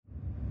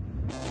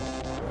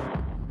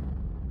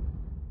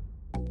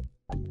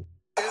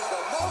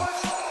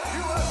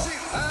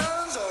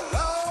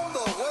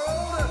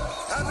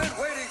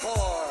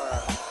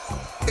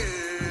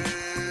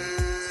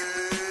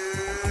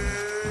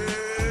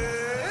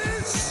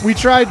We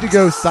tried to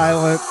go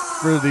silent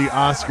for the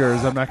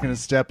Oscars. I'm not going to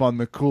step on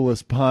the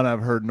coolest pun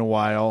I've heard in a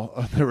while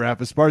that Raph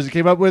Esparza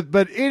came up with,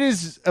 but it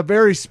is a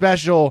very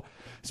special,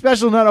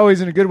 not always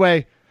in a good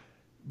way,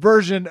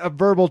 version of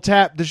Verbal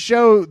Tap, the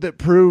show that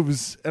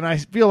proves, and I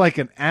feel like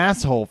an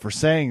asshole for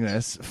saying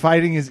this,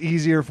 fighting is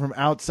easier from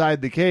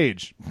outside the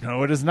cage.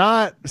 No, it is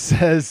not,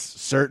 says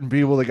certain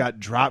people that got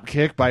drop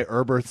kicked by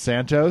Herberth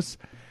Santos.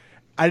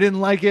 I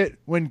didn't like it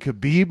when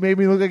Khabib made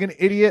me look like an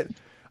idiot.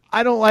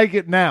 I don't like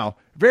it now.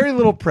 Very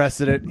little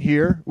precedent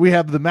here. We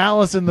have the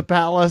Malice in the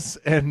Palace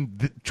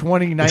and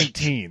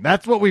 2019.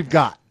 That's what we've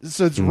got.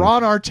 So it's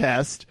Ron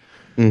Artest,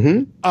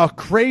 a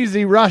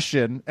crazy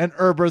Russian, and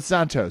Herberth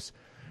Santos.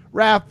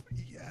 Raph,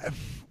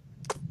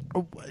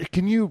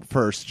 can you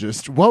first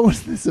just, what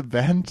was this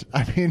event?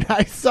 I mean,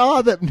 I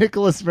saw that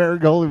Nicholas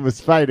Maragoli was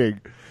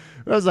fighting.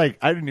 I was like,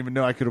 I didn't even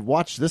know I could have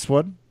watched this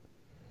one.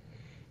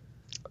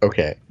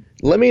 Okay.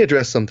 Let me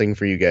address something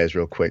for you guys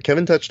real quick.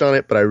 Kevin touched on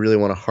it, but I really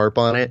want to harp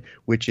on it,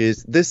 which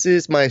is this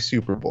is my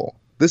Super Bowl.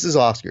 This is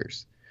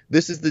Oscars.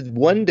 This is the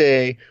one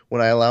day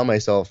when I allow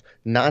myself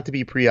not to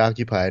be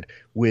preoccupied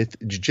with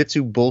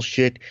jiu-jitsu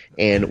bullshit,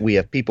 and we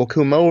have people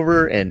come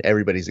over and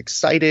everybody's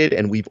excited,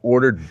 and we've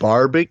ordered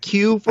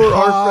barbecue for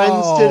our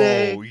friends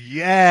today. Oh,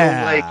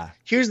 yeah. So, like,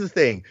 here's the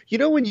thing. You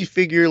know when you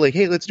figure, like,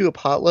 hey, let's do a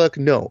potluck?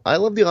 No. I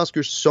love the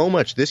Oscars so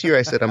much. This year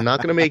I said I'm not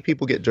going to make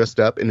people get dressed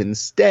up, and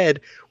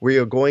instead we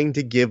are going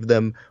to give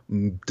them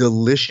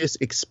delicious,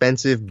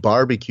 expensive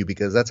barbecue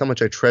because that's how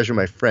much I treasure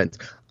my friends.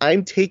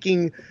 I'm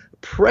taking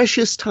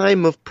precious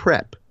time of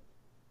prep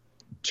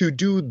to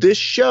do this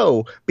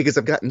show because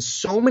I've gotten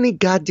so many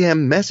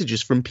goddamn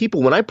messages from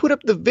people when I put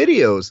up the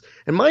videos.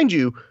 And mind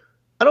you,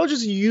 I don't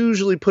just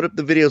usually put up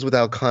the videos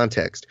without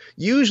context.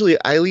 Usually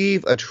I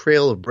leave a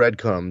trail of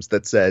breadcrumbs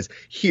that says,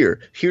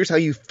 here's how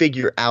you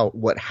figure out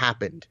what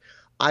happened.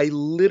 I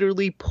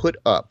literally put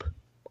up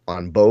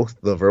on both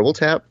the Verbal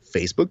Tap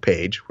Facebook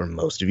page, where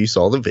most of you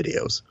saw the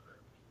videos,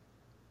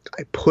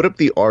 I put up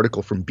the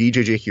article from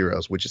BJJ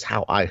Heroes, which is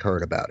how I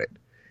heard about it.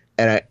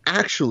 And I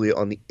actually,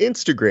 on the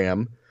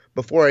Instagram,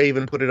 before I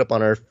even put it up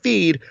on our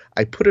feed,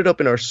 I put it up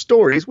in our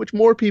stories, which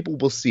more people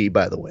will see,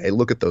 by the way.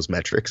 Look at those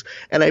metrics.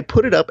 And I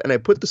put it up, and I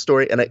put the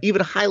story, and I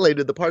even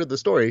highlighted the part of the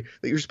story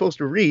that you're supposed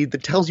to read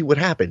that tells you what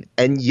happened.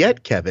 And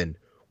yet, Kevin,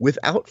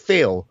 without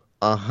fail,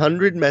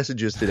 100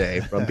 messages today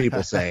from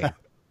people saying,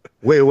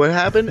 wait, what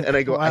happened? And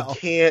I go, well, I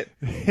can't.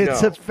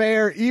 It's a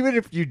fair, even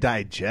if you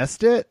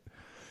digest it,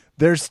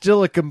 there's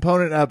still a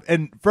component of,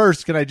 and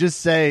first, can I just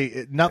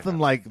say, nothing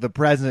like the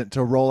president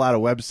to roll out a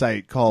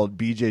website called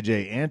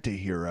BJJ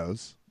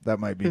Anti-Heroes. That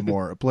might be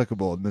more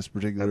applicable in this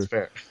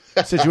particular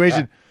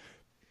situation.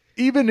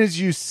 Even as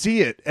you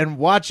see it and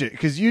watch it,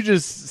 because you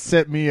just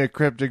sent me a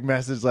cryptic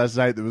message last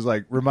night that was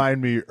like,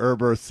 remind me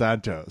Herberth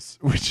Santos,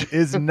 which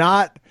is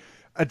not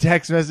a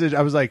text message.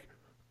 I was like,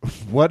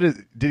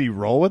 did he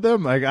roll with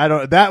them? Like,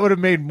 that would have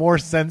made more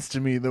sense to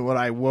me than what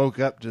I woke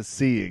up to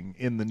seeing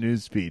in the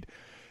newsfeed.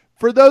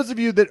 For those of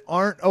you that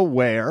aren't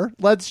aware,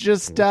 let's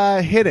just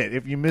hit it.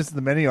 If you missed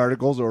the many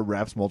articles or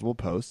Raph's multiple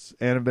posts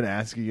and have been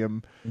asking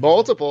him.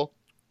 Multiple.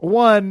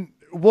 One,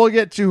 we'll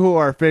get to who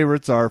our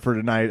favorites are for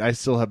tonight. I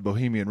still have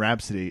Bohemian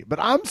Rhapsody, but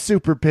I'm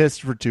super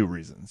pissed for two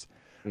reasons.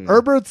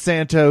 Herberth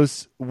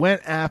Santos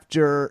went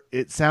after,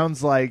 it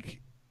sounds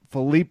like,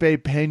 Felipe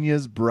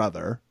Peña's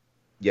brother.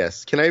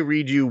 Yes. Can I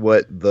read you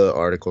what the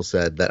article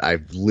said that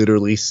I've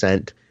literally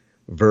sent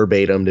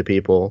verbatim to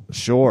people?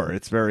 Sure.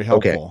 It's very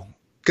helpful. Okay.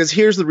 Because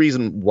here's the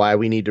reason why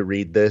we need to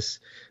read this.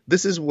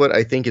 This is what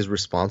I think is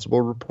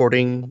responsible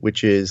reporting,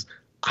 which is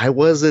I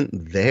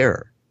wasn't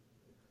there.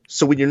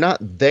 So when you're not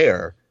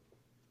there,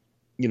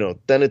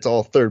 then it's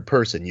all third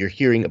person. You're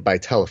hearing it by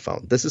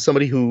telephone. This is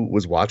somebody who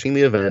was watching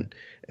the event,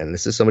 and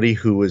this is somebody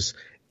who was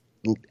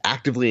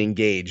actively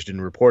engaged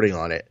in reporting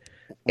on it.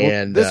 Well,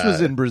 and this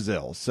was in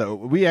Brazil, so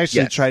we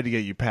actually tried to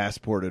get you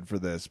passported for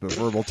this, but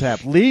Verbal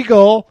Tap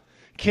legal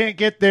can't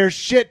get their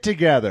shit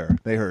together.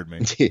 They heard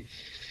me.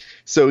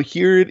 So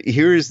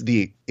here's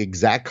the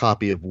exact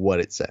copy of what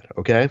it said,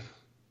 okay?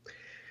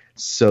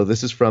 So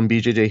this is from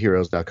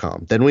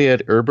bjjheroes.com. Then we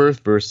had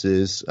Herberth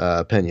versus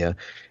Peña,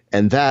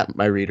 and that,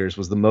 my readers,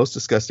 was the most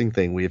disgusting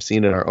thing we have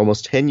seen in our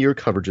almost 10-year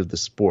coverage of the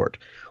sport.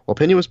 While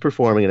Peña was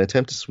performing an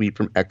attempt to sweep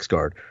from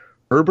X-guard,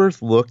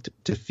 Herberth looked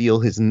to feel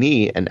his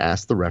knee and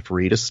asked the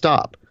referee to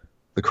stop.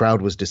 The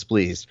crowd was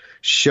displeased,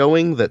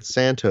 showing that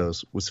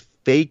Santos was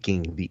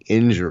faking the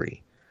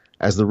injury.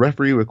 As the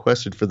referee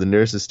requested for the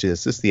nurses to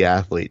assist the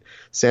athlete,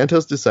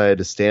 Santos decided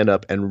to stand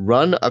up and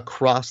run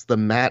across the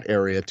mat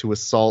area to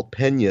assault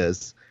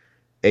Peña's,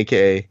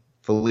 a.k.a.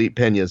 Felipe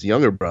Peña's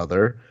younger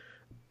brother,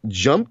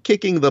 jump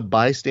kicking the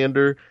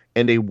bystander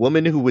and a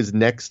woman who was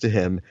next to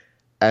him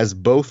as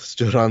both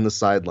stood on the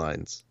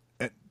sidelines.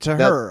 To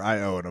her,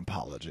 I owe an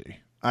apology.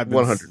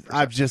 100%.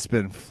 I've just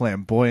been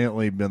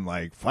flamboyantly been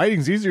like,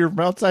 fighting's easier from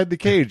outside the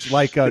cage,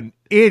 like an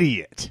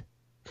idiot.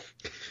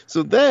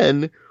 So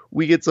then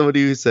we get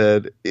somebody who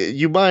said,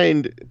 you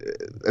mind,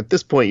 at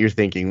this point you're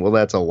thinking, well,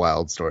 that's a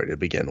wild story to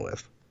begin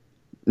with.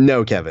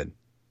 No, Kevin.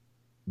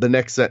 The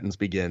next sentence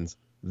begins,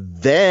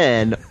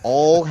 Then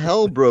all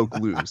hell broke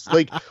loose.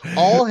 Like,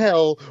 all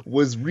hell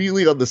was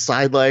really on the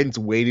sidelines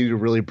waiting to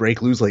really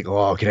break loose. Like,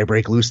 oh, can I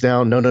break loose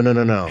now? No, no, no,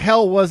 no, no.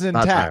 Hell was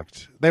Not time.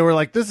 intact. They were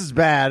like, this is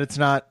bad. It's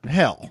not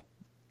hell.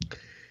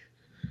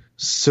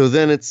 So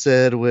then it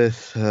said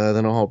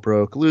then all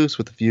broke loose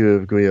with a few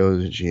of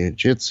Goyo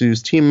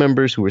Jiu-Jitsu's team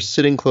members who were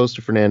sitting close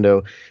to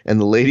Fernando,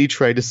 and the lady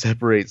tried to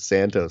separate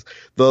Santos.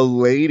 The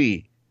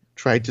lady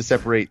tried to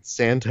separate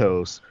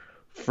Santos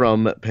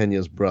from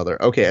Pena's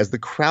brother. Okay, as the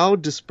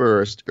crowd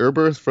dispersed,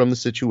 Earburst from the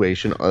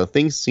situation,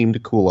 things seemed to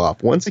cool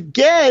off. Once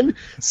again,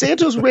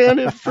 Santos ran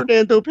at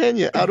Fernando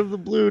Pena out of the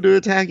blue to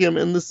attack him,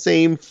 and the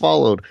same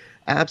followed.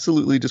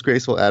 Absolutely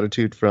disgraceful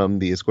attitude from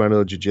the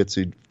Escuadrón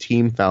Jiu-Jitsu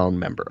team found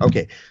member.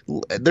 Okay,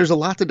 there's a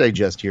lot to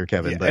digest here,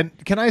 Kevin. Yeah, but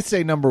and can I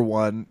say, number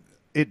one,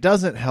 it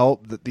doesn't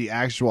help that the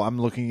actual,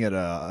 I'm looking at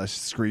a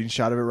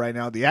screenshot of it right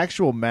now, the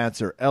actual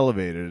mats are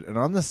elevated, and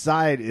on the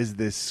side is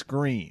this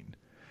screen.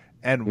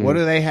 And what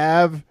do they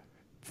have?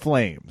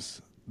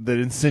 Flames that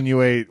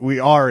insinuate we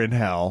are in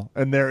hell,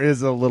 and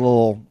there's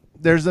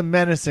a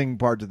menacing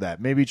part to that.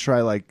 Maybe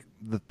try like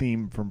the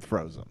theme from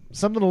Frozen,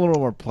 something a little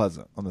more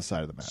pleasant on the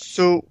side of the mat.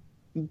 So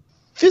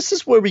this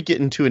is where we get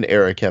into an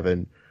era,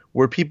 Kevin,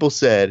 where people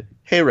said,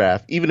 hey,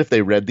 Raph, even if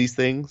they read these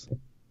things,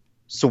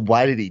 so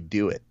why did he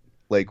do it?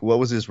 Like, what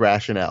was his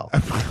rationale?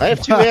 I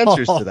have two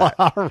answers to that.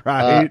 All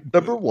right.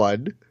 Number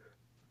one,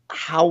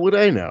 how would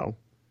I know?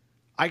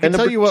 I can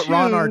tell you what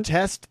Ron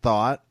Artest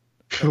thought.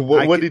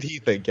 What did he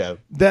think, Kev?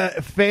 The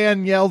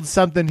fan yelled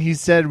something he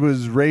said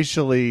was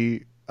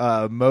racially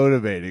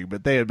motivating,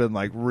 but they had been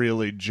like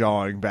really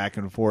jawing back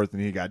and forth,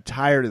 and he got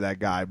tired of that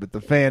guy. But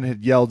the fan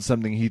had yelled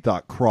something he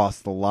thought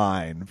crossed the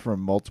line from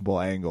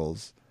multiple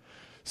angles.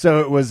 So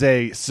it was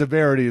a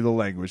severity of the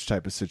language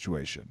type of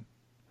situation.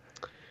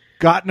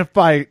 Got in a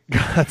fight,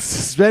 got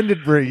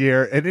suspended for a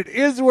year, and it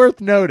is worth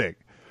noting,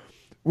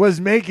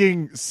 was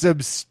making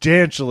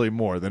substantially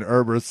more than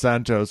Earburst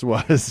Santos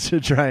was to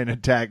try and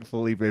attack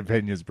Felipe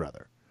Pena's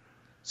brother.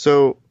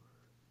 So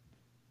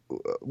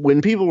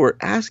when people were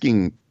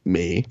asking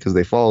me, because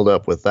they followed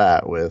up with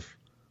that, well,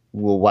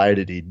 why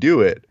did he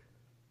do it?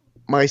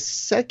 My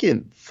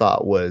second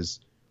thought was,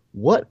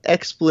 what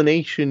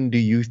explanation do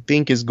you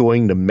think is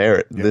going to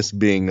merit this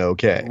being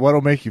okay?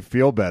 What'll make you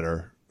feel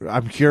better?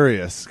 I'm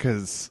curious,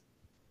 because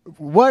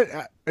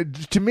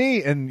to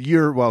me, and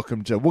you're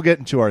welcome to, we'll get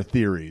into our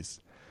theories.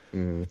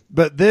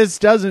 But this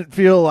doesn't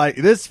feel like,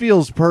 this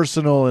feels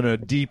personal in a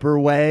deeper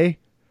way.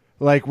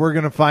 Like we're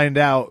going to find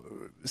out,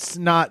 it's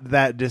not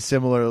that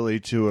dissimilarly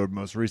to a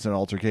most recent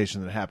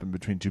altercation that happened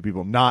between two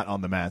people not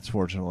on the mats,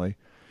 fortunately.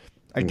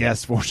 I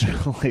guess,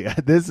 fortunately.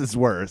 This is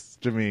worse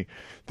to me.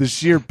 The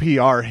sheer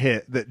PR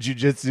hit that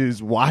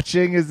Jiu-Jitsu's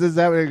watching, is this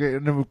that?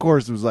 And of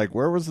course it was like,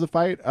 where was the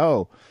fight?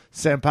 Oh,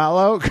 San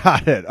Paulo?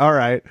 Got it. All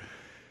right.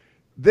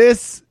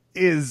 This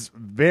is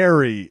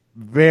very,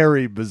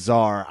 very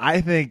bizarre.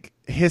 I think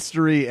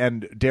history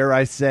and, dare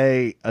I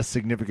say, a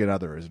significant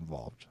other is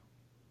involved.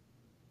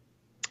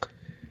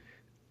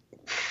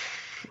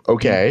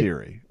 Okay. In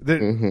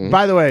theory.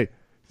 By the way,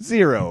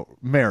 zero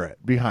merit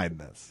behind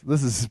this.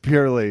 This is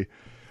purely,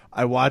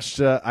 I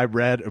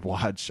read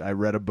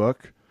a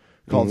book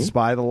called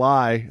Spy the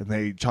Lie, and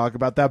they talk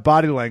about that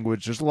body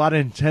language. There's a lot of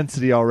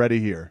intensity already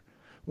here.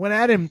 Went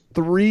at him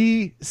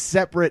 3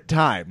 separate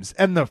times,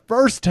 and the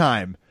first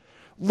time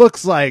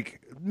looks like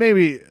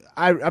maybe,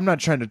 I'm not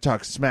trying to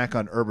talk smack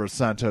on Earburst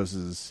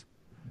Santos's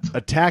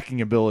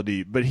attacking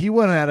ability, but he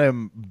went at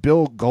him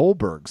Bill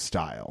Goldberg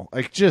style,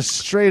 like just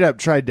straight up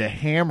tried to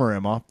hammer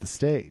him off the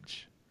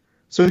stage.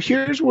 So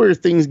here's where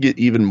things get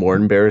even more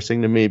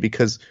embarrassing to me,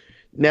 because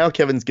now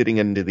Kevin's getting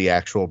into the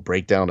actual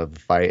breakdown of the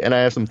fight, and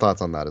I have some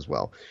thoughts on that as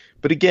well.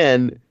 But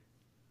again,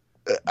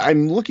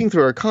 I'm looking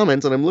through our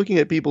comments, and I'm looking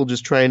at people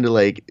just trying to,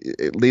 like,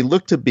 they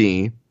look to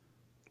me,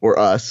 or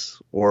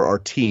us, or our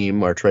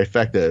team, our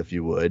trifecta, if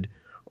you would,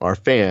 our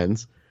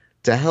fans,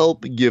 to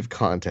help give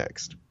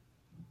context.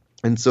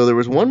 And so there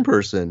was one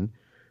person,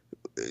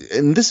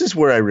 and this is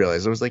where I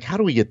realized, I was like, how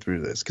do we get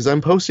through this? Because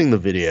I'm posting the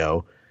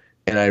video,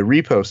 and I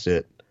repost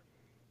it,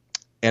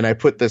 and I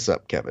put this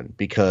up, Kevin,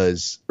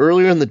 because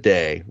earlier in the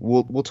day,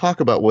 we'll talk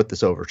about what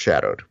this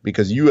overshadowed,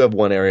 because you have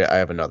one area, I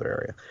have another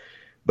area.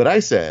 But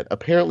I said,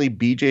 apparently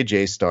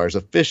BJJ stars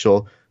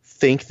official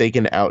think they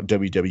can out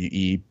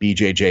WWE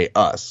BJJ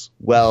us.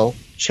 Well,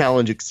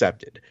 challenge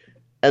accepted.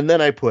 And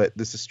then I put,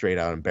 this is straight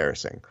out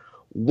embarrassing.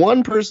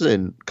 One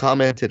person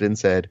commented and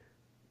said,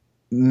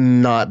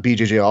 not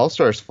BJJ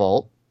All-Stars'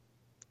 fault.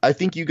 I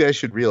think you guys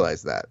should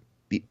realize that.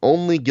 The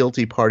only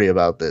guilty party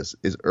about this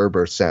is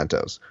Earburst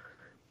Santos.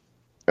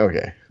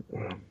 Okay.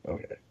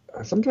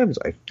 Sometimes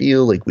I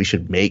feel like we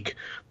should make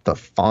the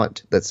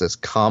font that says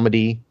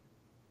comedy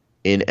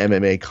in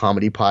MMA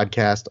comedy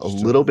podcast a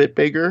little bit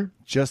bigger.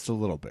 Just a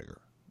little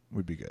bigger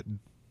would be good.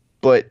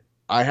 But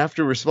I have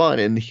to respond,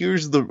 and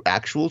here's the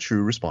actual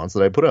true response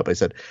that I put up. I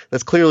said,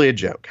 that's clearly a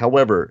joke.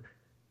 However,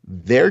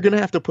 they're going to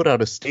have to put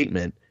out a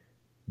statement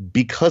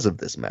because of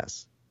this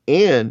mess.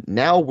 And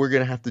now we're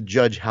going to have to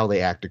judge how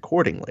they act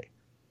accordingly.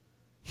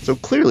 So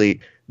clearly,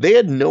 They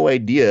had no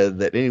idea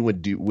that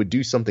anyone would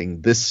do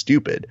something this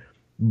stupid.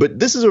 But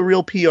this is a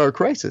real PR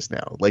crisis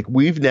now. Like,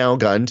 we've now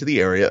gotten to the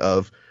area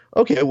of,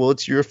 okay, well,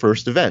 it's your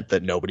first event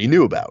that nobody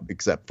knew about,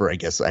 except for, I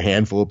guess, a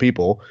handful of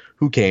people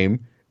who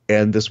came,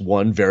 and this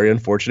one very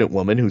unfortunate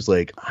woman who's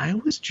like, I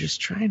was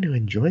just trying to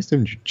enjoy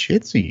some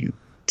jiu-jitsu, you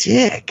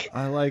dick.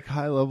 I like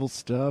high-level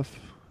stuff.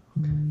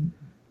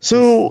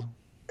 So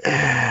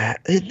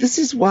this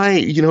is why,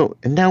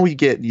 and now we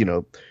get,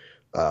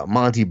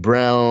 Monty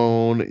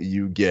Brown,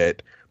 you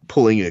get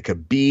pulling a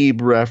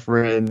Khabib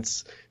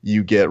reference,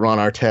 you get Ron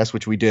Artest,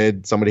 which we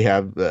did. Somebody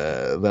have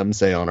them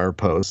say on our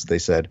post, they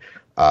said,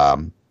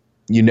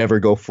 you never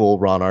go full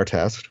Ron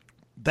Artest.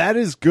 That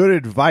is good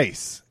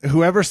advice.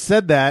 Whoever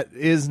said that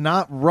is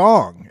not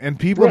wrong, and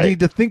people Right. need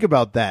to think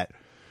about that.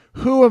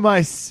 Who am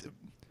I?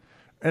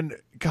 And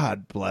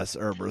God bless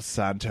Herbert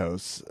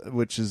Santos,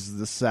 which is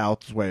the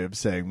South's way of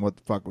saying what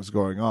the fuck was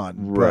going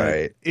on.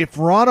 Right. But if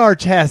Ron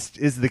Artest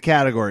is the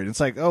category, it's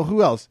like, oh,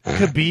 who else?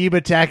 Khabib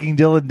attacking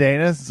Dylan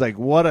Danis. It's like,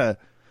 what a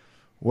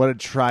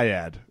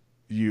triad.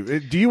 Do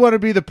you want to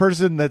be the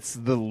person that's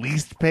the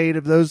least paid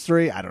of those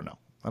three? I don't know.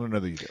 I don't know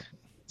that you do.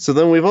 So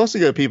then we've also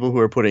got people who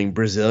are putting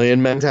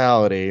Brazilian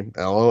mentality,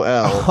 LOL.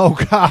 Oh,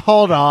 God,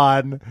 hold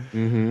on.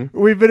 Mm-hmm.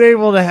 We've been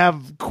able to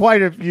have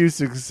quite a few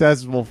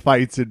successful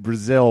fights in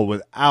Brazil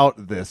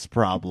without this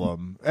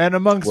problem. And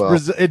amongst,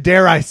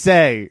 dare I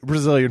say,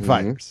 Brazilian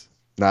fighters.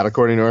 Not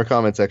according to our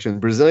comment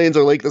section. Brazilians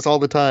are like this all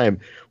the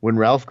time. When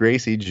Ralph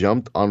Gracie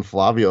jumped on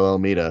Flavio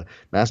Almeida,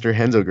 Master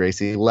Renzo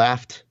Gracie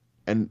laughed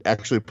and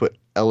actually put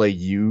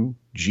LAUGHT.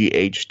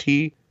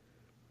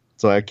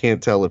 So I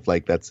can't tell if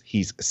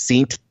he's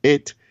synced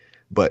it,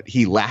 but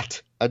he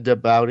laughed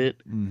about it.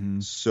 Mm-hmm.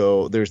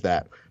 So there's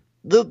that.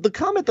 The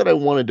comment that I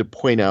wanted to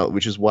point out,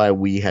 which is why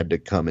we had to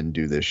come and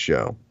do this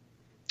show,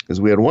 is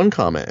we had one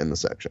comment in the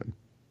section.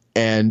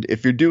 And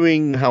if you're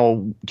doing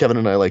how Kevin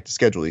and I like to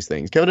schedule these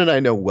things, Kevin and I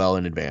know well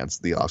in advance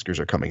the Oscars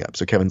are coming up.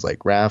 So Kevin's like,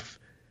 Raph,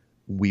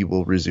 we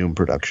will resume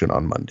production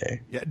on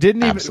Monday. Yeah,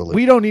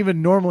 we don't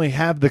even normally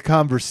have the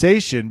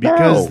conversation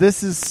because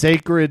this is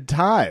sacred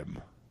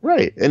time.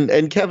 Right.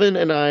 And Kevin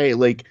and I,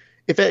 like,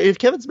 if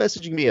Kevin's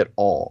messaging me at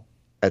all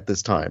at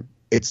this time,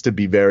 it's to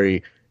be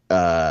very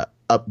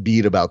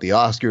upbeat about the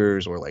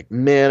Oscars, or like,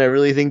 man, I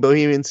really think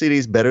Bohemian City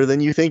is better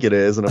than you think it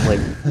is. And I'm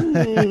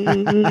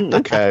like,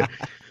 okay.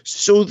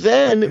 So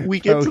then we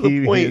get to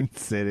the point.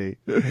 City.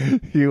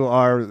 You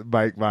are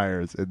Mike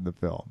Myers in the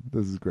film.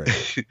 This is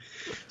great.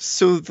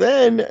 So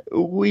then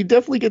we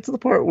definitely get to the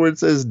part where it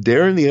says,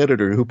 Darren, the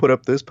editor, who put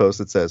up this post,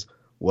 it says,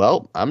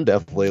 well, I'm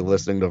definitely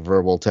listening to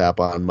Verbal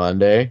Tap on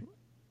Monday.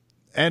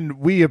 And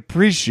we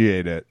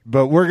appreciate it,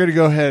 but we're going to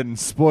go ahead and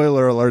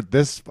spoiler alert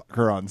this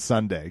fucker on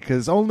Sunday,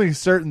 because only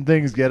certain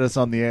things get us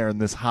on the air and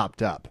this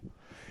hopped up.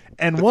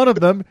 And one of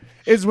them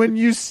is when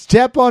you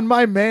step on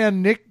my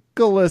man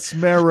Nicholas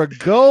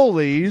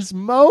Maragoli's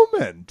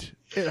moment.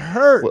 It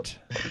hurt.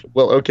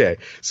 Well, okay.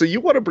 So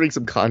you want to bring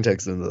some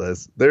context into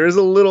this. There is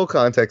a little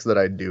context that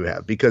I do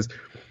have, because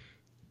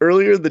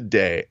earlier in the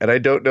day, and I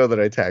don't know that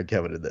I tagged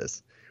Kevin in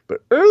this,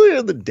 but earlier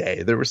in the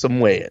day, there were some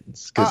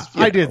weigh-ins.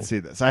 I did see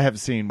this. I have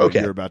seen what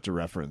you're about to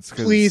reference.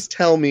 Please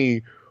tell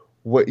me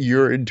what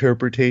your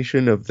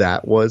interpretation of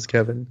that was,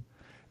 Kevin.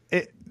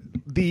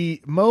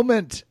 The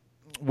moment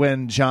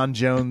when John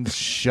Jones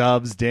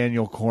shoves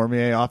Daniel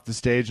Cormier off the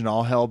stage and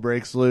all hell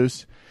breaks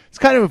loose, it's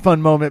kind of a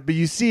fun moment, but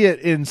you see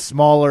it in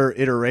smaller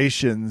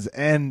iterations,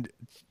 and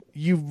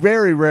you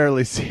very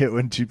rarely see it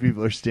when two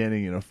people are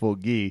standing in a full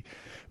gi.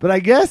 But I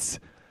guess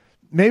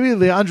maybe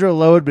Leandro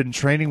Lo had been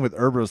training with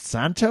Herbert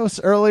Santos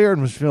earlier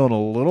and was feeling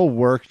a little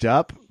worked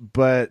up,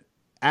 but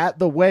at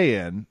the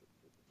weigh-in,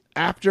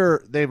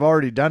 after they've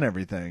already done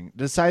everything,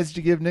 decides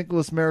to give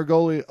Nicholas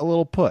Maragoli a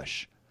little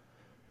push.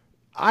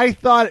 I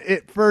thought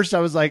at first, I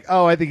was like,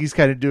 oh, I think he's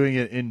kind of doing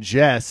it in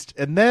jest.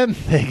 And then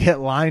they get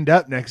lined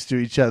up next to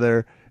each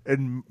other,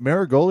 and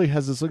Maragoli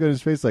has this look on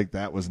his face like,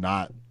 that was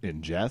not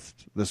in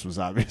jest. This was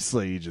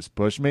obviously, he just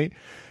pushed me.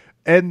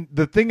 And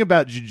the thing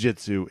about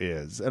jiu-jitsu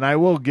is, and I'm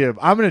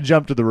going to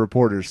jump to the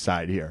reporter's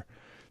side here.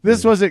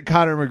 This wasn't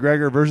Conor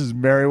McGregor versus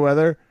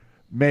Mayweather.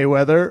 I'm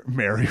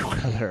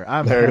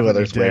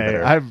Merriweather's way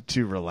better. I'm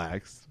too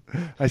relaxed.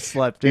 I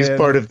slept He's in.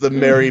 part of the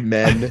Merry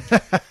Men.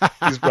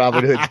 He's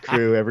Robin Hood's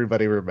crew.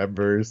 Everybody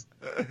remembers.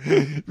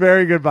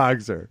 Very good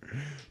boxer.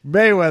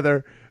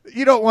 Mayweather,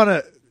 you don't want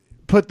to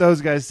put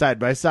those guys side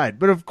by side.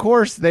 But of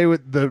course,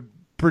 the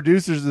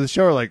producers of the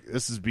show are like,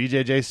 this is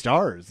BJJ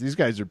stars. These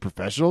guys are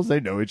professionals. They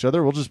know each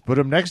other. We'll just put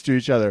them next to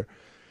each other.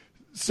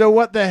 So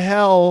what the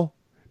hell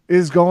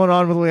is going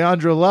on with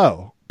Leandro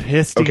Lo?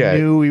 Pissed he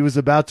knew he was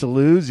about to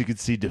lose. You could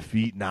see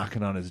defeat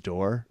knocking on his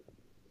door.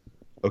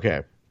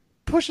 Okay.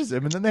 Pushes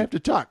him, and then they have to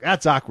talk.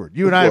 That's awkward.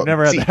 You and I have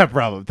never had that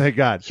problem. Thank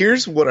God.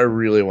 Here's what I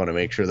really want to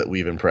make sure that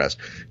we've impressed.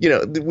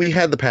 We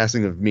had the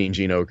passing of Mean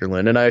Gene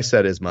Okerlund, and I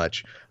said as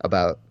much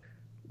about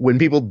when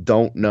people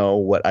don't know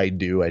what I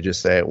do, I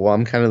just say, well,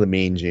 I'm kind of the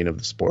Mean Gene of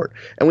the sport.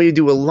 And we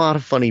do a lot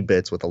of funny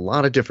bits with a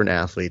lot of different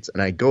athletes,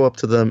 and I go up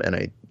to them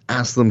and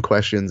ask them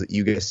questions that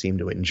you guys seem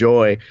to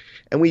enjoy.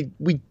 And we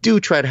do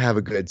try to have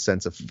a good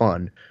sense of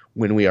fun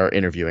when we are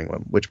interviewing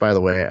them, which, by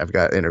the way, I've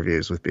got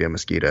interviews with Bia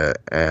Mosqueda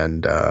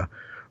and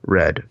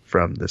Red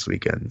from this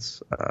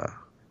weekend's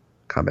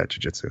Combat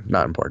Jiu-Jitsu.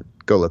 Not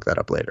important. Go look that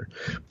up later.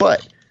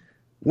 But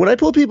when I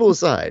pull people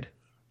aside,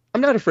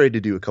 I'm not afraid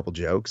to do a couple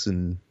jokes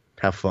and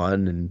have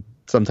fun and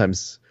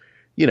sometimes,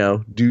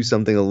 do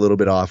something a little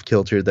bit off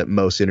kilter that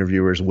most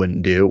interviewers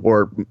wouldn't do,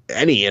 or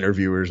any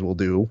interviewers will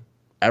do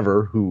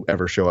who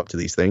ever show up to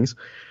these things.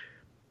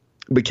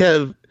 But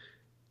Kev,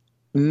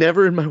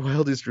 never in my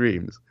wildest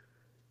dreams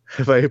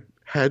have I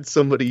had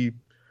somebody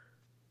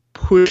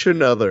push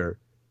another,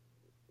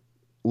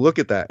 look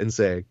at that and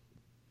say,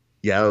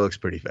 yeah, that looks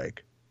pretty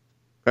fake.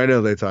 I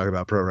know they talk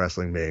about pro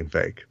wrestling being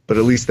fake, but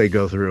at least they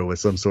go through with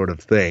some sort of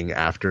thing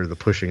after the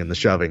pushing and the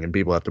shoving, and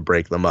people have to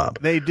break them up.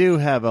 They do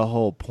have a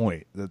whole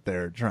point that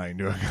they're trying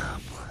to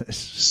accomplish.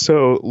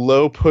 So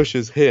Lowe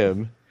pushes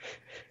him,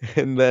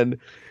 and then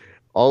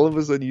all of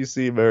a sudden you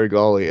see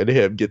Marigali and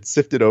him get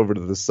sifted over to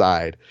the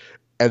side,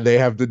 and they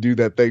have to do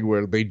that thing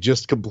where they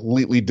just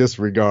completely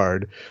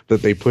disregard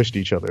that they pushed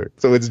each other.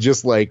 So it's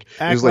just like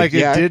act like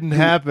it didn't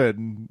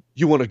happen.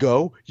 You want to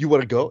go? You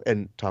want to go?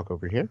 And talk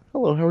over here.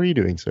 Hello, how are you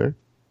doing, sir?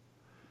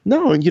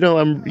 No,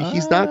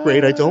 he's not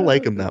great. I don't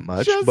like him that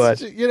much,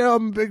 but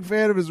I'm a big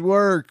fan of his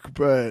work,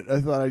 but I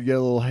thought I'd get a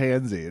little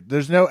handsy.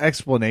 There's no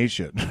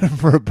explanation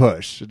for a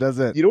push. It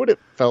doesn't. You know what it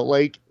felt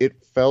like?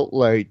 It felt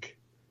like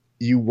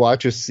you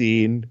watch a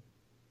scene,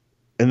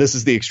 and this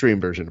is the extreme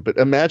version, but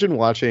imagine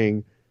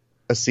watching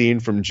a scene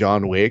from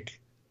John Wick,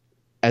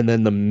 and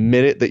then the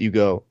minute that you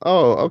go,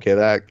 oh, okay,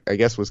 that I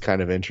guess was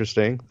kind of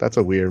interesting. That's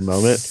a weird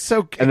moment.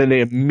 And then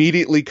they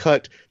immediately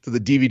cut to the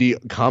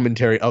DVD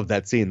commentary of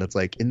that scene. That's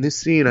like, in this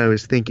scene, I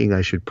was thinking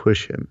I should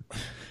push him.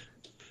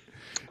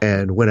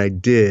 And when I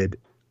did,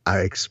 I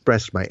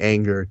expressed my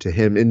anger to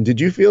him. And did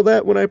you feel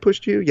that when I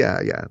pushed you?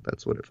 Yeah,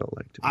 that's what it felt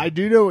like to me. I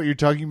do know what you're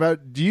talking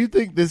about. Do you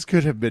think this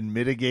could have been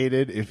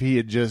mitigated if he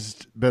had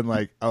just been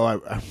like, oh,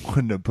 I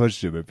wouldn't have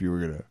pushed him if I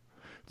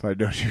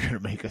know you're going to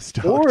make us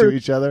talk to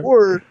each other?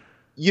 Or,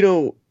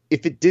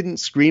 if it didn't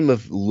scream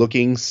of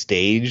looking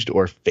staged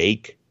or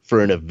fake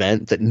for an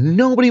event that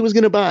nobody was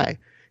going to buy.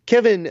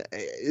 Kevin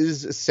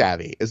is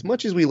savvy. As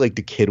much as we like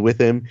to kid with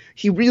him,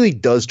 he really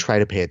does try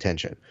to pay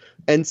attention.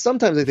 And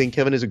sometimes I think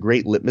Kevin is a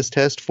great litmus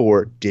test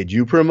for, did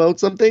you promote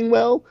something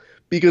well?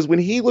 Because when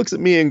he looks at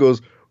me and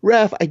goes,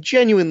 Ref, I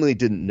genuinely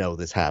didn't know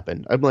this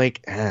happened, I'm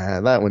like,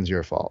 that one's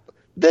your fault.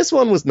 This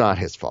one was not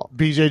his fault.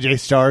 BJJ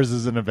Stars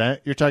is an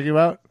event you're talking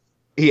about?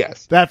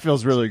 Yes. That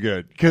feels really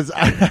good, because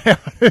I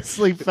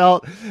honestly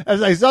felt,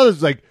 as I saw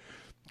this, like,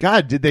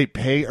 God, did they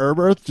pay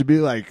Earth to be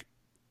like,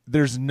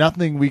 there's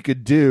nothing we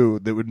could do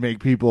that would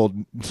make people,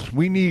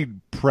 we need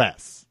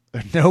press.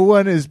 No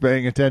one is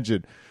paying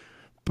attention.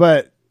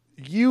 But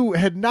you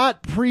had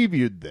not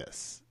previewed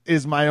this,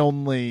 is my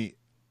only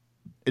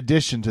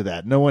addition to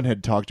that. No one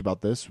had talked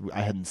about this.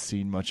 I hadn't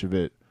seen much of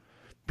it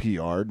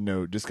PR'd,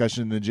 no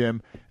discussion in the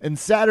gym. And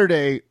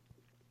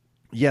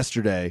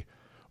yesterday,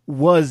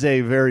 was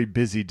a very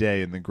busy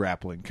day in the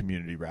grappling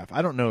community, Raf.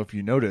 I don't know if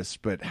you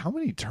noticed, but how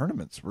many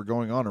tournaments were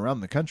going on around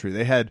the country?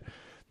 They had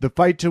the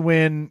Fight to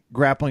Win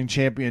grappling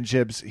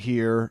championships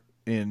here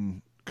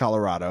in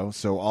Colorado,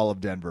 so all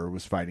of Denver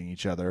was fighting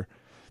each other.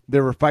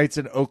 There were fights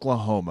in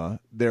Oklahoma.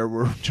 There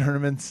were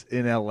tournaments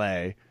in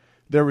LA.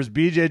 There was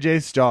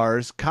BJJ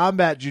Stars.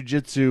 Combat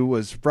Jiu-Jitsu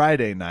was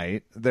Friday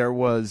night. There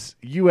was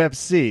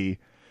UFC.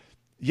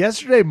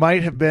 Yesterday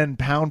might have been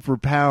pound for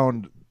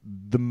pound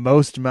the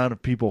most amount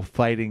of people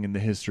fighting in the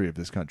history of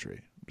this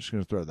country. I'm just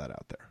going to throw that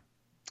out there.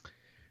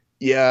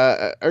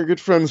 Yeah, our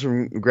good friends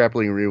from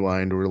Grappling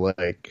Rewind were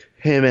like,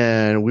 hey,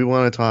 man, we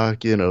want to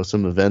talk,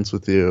 some events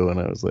with you. And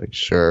I was like,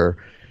 sure.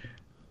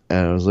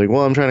 And I was like,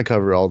 well, I'm trying to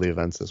cover all the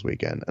events this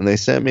weekend. And they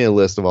sent me a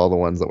list of all the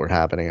ones that were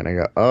happening. And I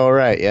go, oh,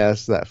 right,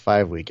 yes, that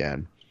 5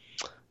 weekend.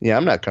 Yeah,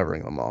 I'm not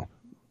covering them all.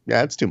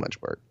 Yeah, it's too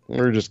much work.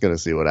 We're just going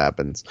to see what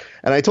happens.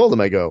 And I told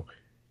them, I go,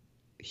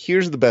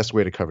 here's the best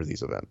way to cover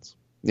these events.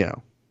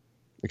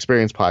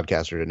 Experienced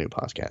podcaster to new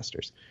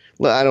podcasters.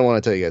 I don't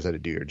want to tell you guys how to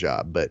do your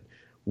job, but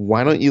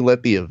why don't you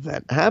let the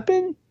event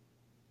happen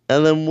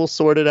and then we'll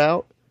sort it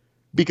out?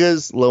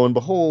 Because lo and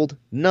behold,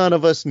 none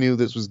of us knew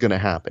this was going to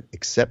happen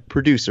except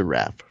producer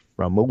Raph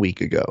from a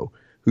week ago,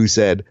 who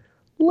said,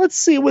 let's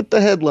see what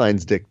the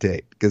headlines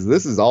dictate, because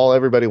this is all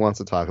everybody wants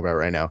to talk about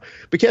right now.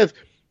 But Kev,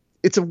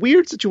 it's a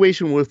weird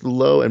situation with the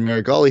Lowe and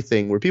Marigali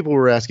thing where people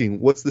were asking,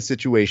 what's the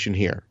situation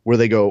here? Where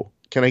they go,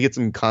 can I get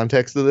some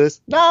context to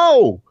this?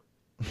 No!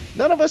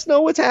 None of us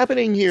know what's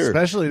happening here.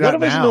 Especially None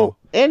of us know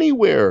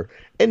anywhere.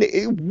 And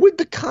would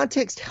the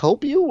context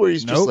help you? Where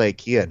he's just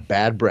like, he had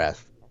bad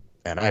breath,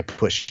 and I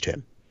pushed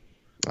him.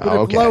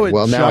 Okay.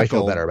 Well, now I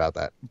feel better about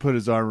that. Put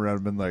his arm around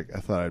him and like, I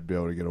thought I'd be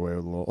able to get away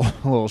with a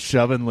little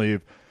shove and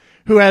leave.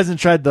 Who hasn't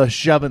tried the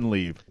shove and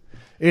leave?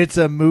 It's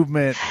a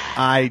movement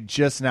I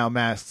just now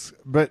masked.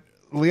 But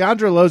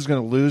Leandro Lowe's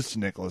going to lose to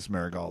Nicholas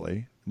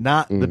Marigali.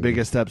 Not the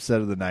biggest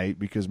upset of the night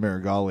because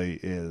Marigali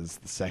is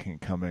the second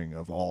coming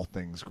of all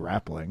things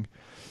grappling.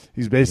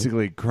 He's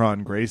basically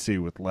Kron Gracie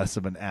with less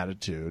of an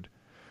attitude.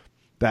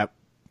 That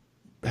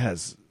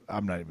has,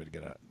 I'm not even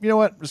going to, you know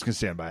what? I'm just going to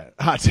stand by it.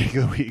 Hot take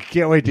of the week.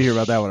 Can't wait to hear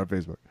about that one on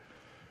Facebook.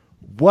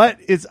 What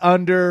is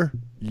under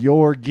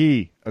your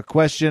gi? A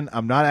question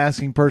I'm not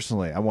asking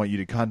personally. I want you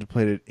to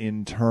contemplate it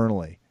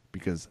internally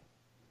because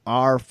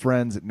our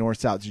friends at North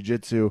South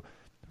Jiu-Jitsu,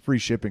 free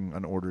shipping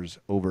on orders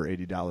over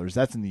 $80.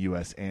 That's in the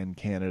U.S. and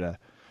Canada.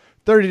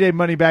 30-day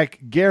money-back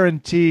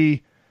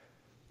guarantee.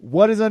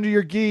 What is under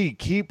your gi?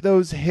 Keep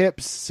those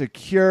hips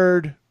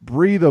secured,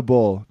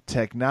 breathable,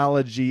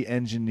 technology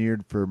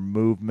engineered for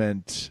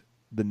movement.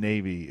 The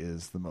Navy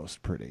is the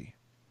most pretty.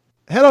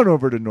 Head on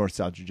over to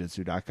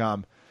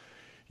NorthSouthJiu-Jitsu.com.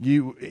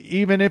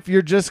 Even if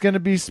you're just going to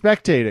be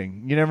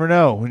spectating, you never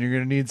know when you're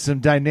going to need some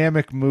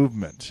dynamic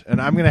movement.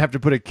 And I'm going to have to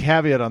put a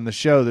caveat on the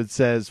show that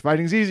says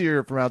fighting's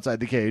easier from outside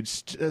the cage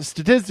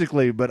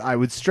statistically, but I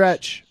would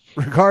stretch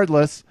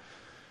regardless.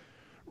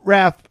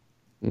 Raph,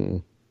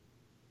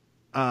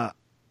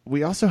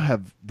 we also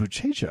have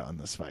Buchecha on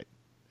this fight.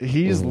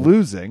 He's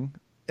losing.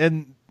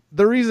 And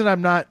the reason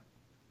I'm not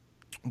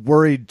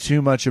worried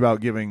too much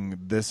about giving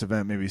this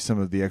event maybe some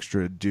of the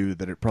extra due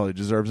that it probably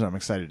deserves, and I'm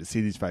excited to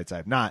see these fights, I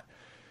have not.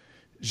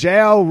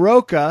 João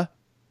Roca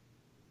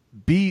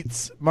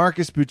beats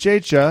Marcus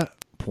Buchecha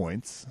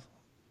points,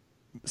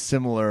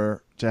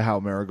 similar to how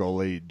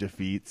Marigoli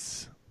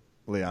defeats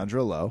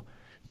Leandro Lo.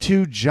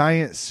 Two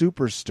giant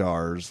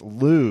superstars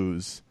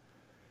lose,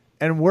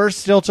 and we're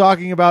still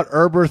talking about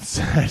Herbert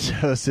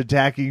Santos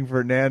attacking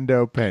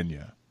Fernando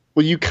Pena.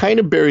 Well, you kind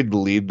of buried the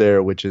lead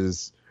there, which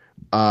is,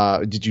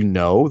 did you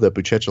know that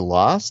Buchecha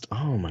lost?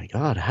 Oh, my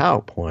God. How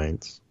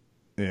points?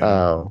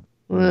 Yeah.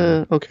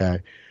 Okay.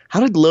 How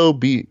did Lo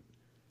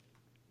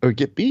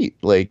get beat?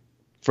 Like,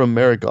 from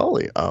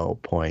Marigali? Oh,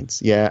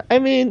 points. Yeah. I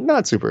mean,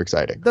 not super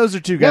exciting. Those are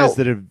two guys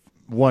that have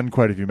won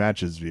quite a few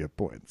matches via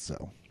points.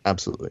 So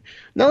absolutely.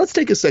 Now let's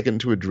take a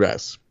second to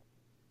address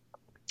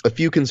a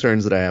few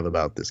concerns that I have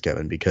about this,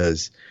 Kevin,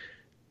 because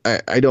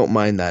I don't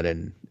mind that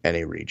in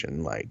any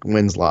region. Like,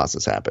 wins,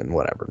 losses happen,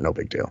 whatever. No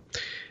big deal.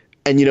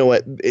 And you know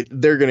what?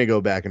 They're going to go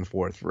back and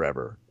forth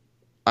forever.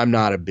 I'm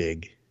not a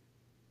big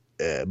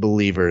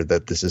believer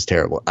that this is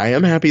terrible. I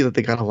am happy that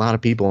they got a lot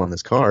of people on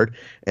this card,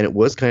 and it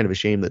was kind of a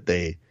shame that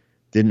they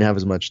didn't have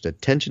as much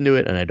attention to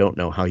it, and I don't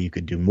know how you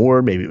could do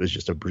more. Maybe it was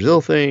just a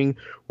Brazil thing,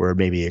 or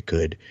maybe it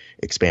could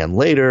expand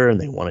later, and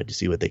they wanted to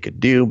see what they could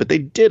do, but they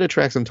did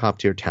attract some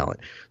top-tier talent.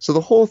 So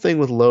the whole thing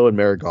with Lo and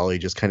Marigali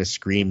just kind of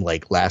screamed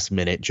like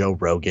last-minute Joe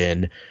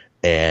Rogan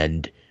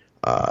and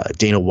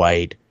Dana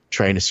White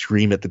trying to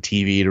scream at the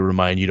TV to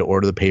remind you to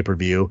order the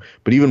pay-per-view.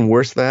 But even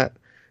worse than that,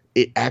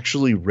 it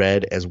actually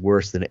read as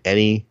worse than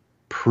any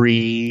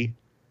pre-crawl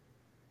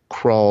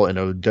in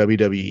a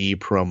WWE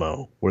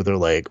promo where they're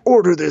like,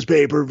 order this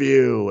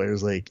pay-per-view. And it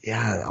was like,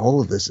 yeah, all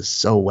of this is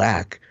so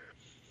whack.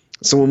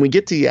 So when we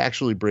get to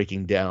actually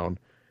breaking down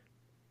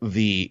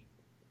the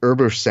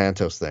Herbert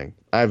Santos thing,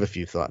 I have a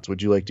few thoughts.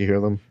 Would you like to hear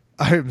them?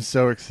 I am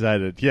so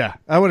excited. Yeah,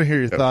 I want to hear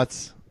your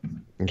thoughts.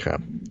 Okay,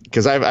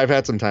 because I've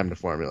had some time to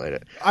formulate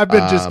it. I've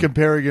been just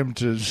comparing him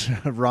to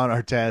Ron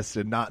Artest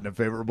and not in a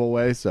favorable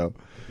way, so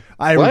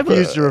I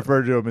refuse to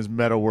refer to him as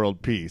Meta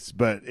World Peace.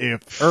 But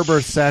if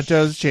Herbert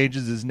Santos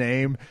changes his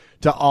name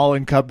to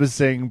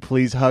all-encompassing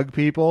please hug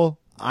people,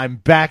 I'm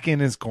back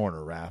in his corner,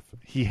 Raph.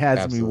 He has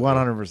Absolutely. Me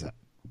 100%.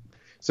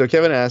 So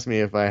Kevin asked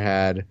me if I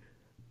had,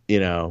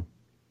 done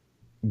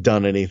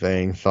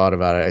anything, thought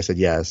about it. I said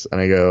yes. And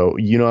I go,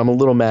 I'm a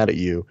little mad at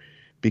you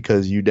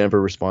because you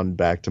never responded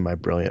back to my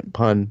brilliant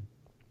pun.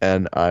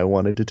 And I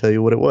wanted to tell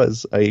you what it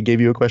was. I gave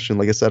you a question,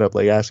 like a setup,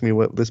 like ask me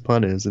what this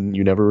pun is, and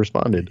you never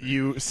responded.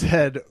 You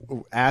said,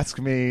 ask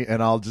me,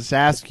 and I'll just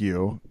ask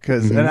you.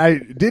 And I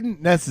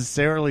didn't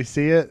necessarily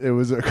see it. It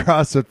was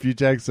across a few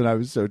texts, and I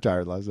was so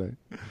tired last night.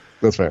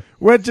 That's fair.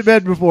 Went to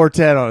bed before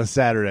 10 on a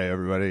Saturday,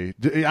 everybody.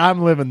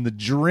 I'm living the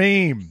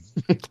dream.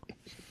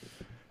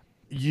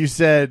 You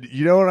said,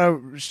 you know what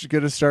I'm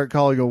going to start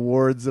calling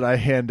awards that I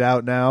hand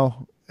out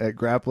now at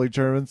grappling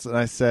tournaments? And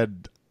I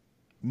said,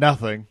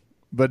 nothing.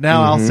 But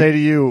now I'll say to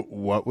you,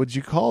 what would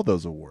you call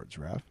those awards,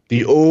 Raph?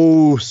 The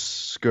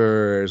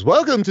Oscars.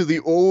 Welcome to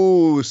the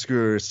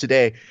Oscars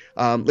today.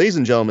 Ladies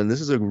and gentlemen, this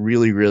is a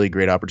really, really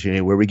great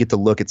opportunity where we get to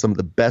look at some of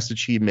the best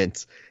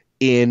achievements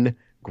in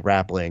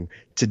grappling.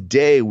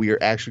 Today, we are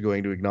actually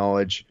going to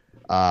acknowledge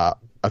a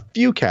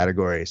few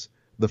categories.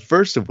 The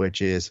first of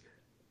which is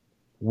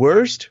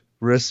worst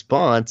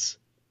response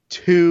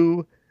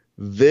to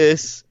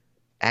this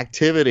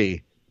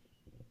activity.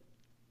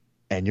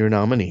 And your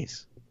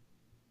nominees: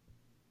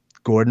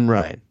 Gordon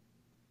Ryan,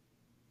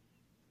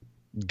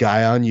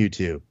 guy on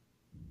YouTube,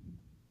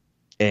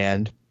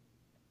 and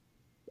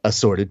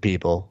assorted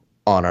people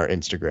on our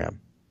Instagram.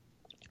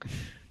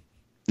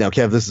 Now,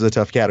 Kev, this is a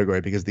tough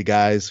category because the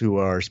guys who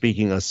are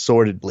speaking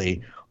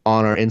assortedly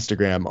on our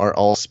Instagram are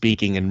all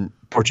speaking in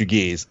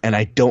Portuguese, and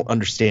I don't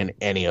understand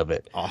any of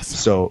it. Awesome.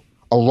 So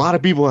a lot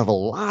of people have a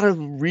lot of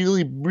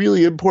really,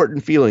 really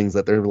important feelings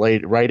that they're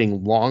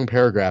writing long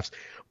paragraphs,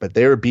 but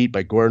they were beat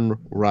by Gordon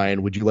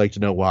Ryan. Would you like to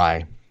know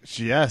why?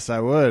 Yes, I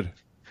would.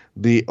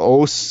 The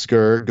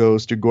Oscar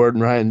goes to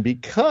Gordon Ryan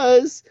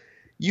because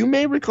you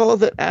may recall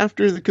that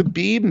after the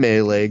Khabib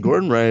melee,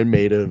 Gordon Ryan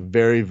made a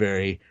very,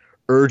 very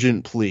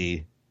urgent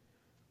plea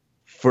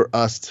for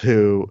us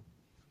to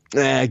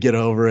get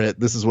over it.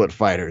 This is what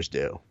fighters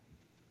do.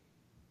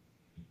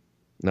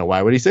 Now,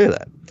 why would he say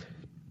that?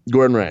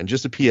 Gordon Ryan,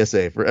 just a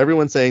PSA for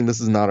everyone saying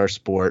this is not our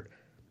sport,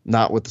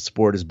 not what the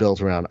sport is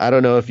built around. I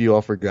don't know if you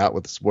all forgot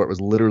what the sport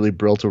was literally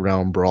built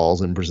around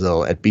brawls in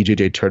Brazil at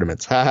BJJ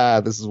tournaments.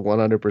 Haha, this is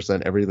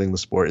 100% everything the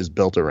sport is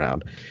built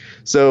around.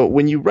 So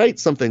when you write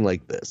something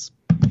like this,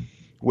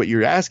 what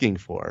you're asking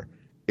for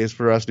is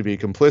for us to be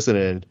complicit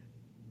in,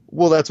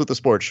 well, that's what the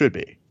sport should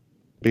be.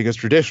 Because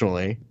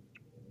traditionally,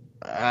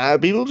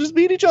 people just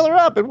beat each other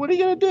up, and what are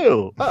you going to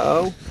do?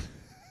 Uh-oh.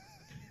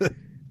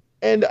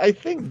 And I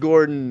think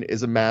Gordon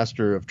is a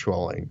master of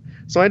trolling.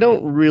 So I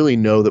don't really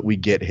know that we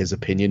get his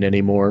opinion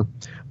anymore.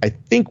 I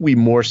think we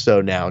more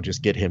so now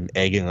just get him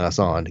egging us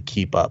on to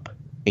keep up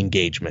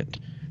engagement.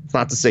 It's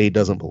not to say he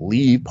doesn't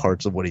believe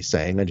parts of what he's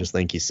saying. I just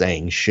think he's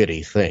saying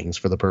shitty things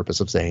for the purpose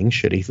of saying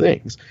shitty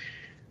things.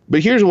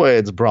 But here's why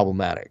it's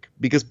problematic.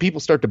 Because people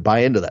start to buy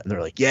into that. And they're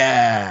like,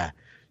 yeah,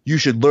 you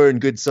should learn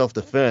good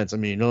self-defense. I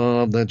mean,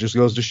 that just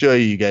goes to show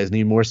you guys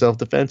need more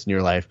self-defense in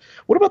your life.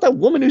 What about that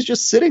woman who's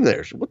just sitting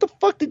there? What the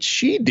fuck did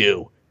she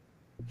do?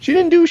 She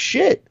didn't do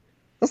shit.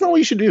 That's not what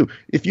you should do.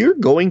 If you're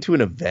going to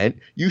an event,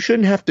 you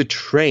shouldn't have to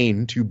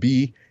train to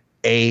be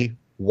a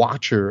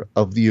watcher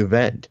of the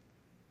event.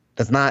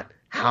 That's not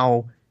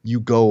how you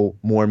go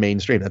more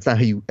mainstream. That's not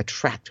how you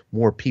attract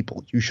more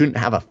people. You shouldn't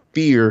have a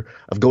fear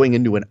of going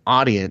into an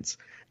audience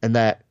and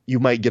that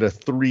you might get a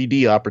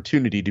 3D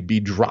opportunity to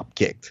be drop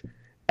kicked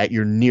at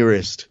your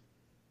nearest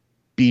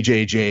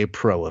BJJ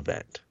pro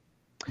event.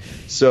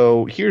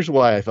 So here's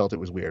why I felt it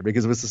was weird,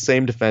 because it was the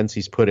same defense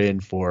he's put in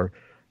for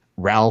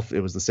Ralph.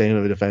 It was the same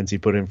of a defense he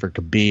put in for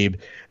Khabib.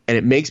 And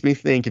it makes me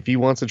think if he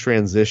wants to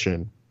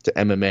transition to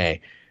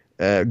MMA,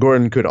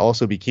 Gordon could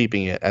also be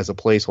keeping it as a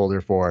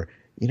placeholder for,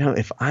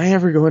 if I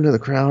ever go into the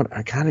crowd,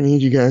 I kind of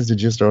need you guys to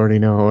just already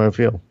know how I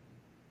feel.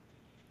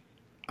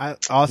 I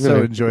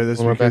also enjoy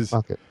this because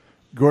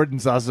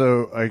Gordon's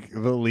also like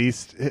the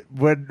least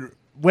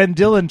when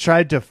Dylan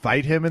tried to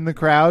fight him in the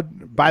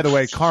crowd, by the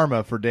way,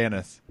 karma for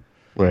Dennis.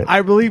 Right.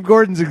 I believe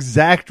Gordon's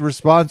exact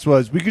response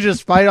was, we could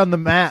just fight on the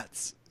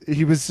mats.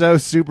 He was so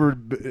super,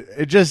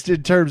 just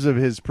in terms of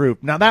his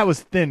proof. Now, that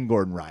was thin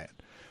Gordon Ryan.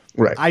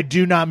 Right. I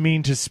do not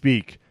mean to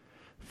speak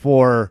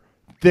for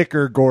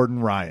thicker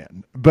Gordon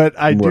Ryan, but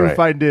I do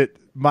find it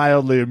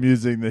mildly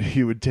amusing that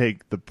he would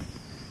take the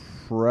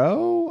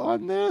pro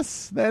on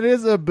this. That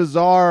is a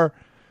bizarre,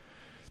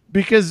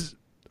 because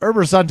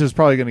Herbert Santos is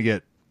probably going to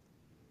get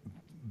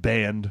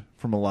banned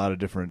from a lot of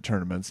different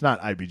tournaments, not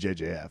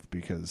IBJJF,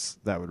 because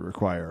that would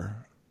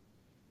require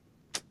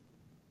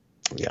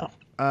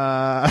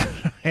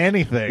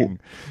anything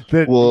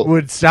that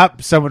would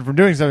stop someone from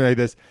doing something like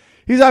this.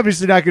 He's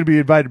obviously not going to be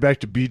invited back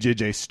to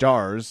BJJ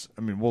Stars.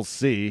 I mean, we'll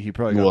see. He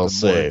probably got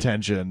more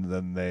attention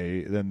than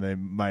they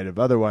might have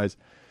otherwise.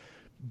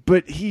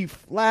 But he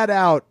flat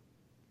out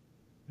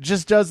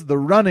just does the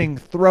running,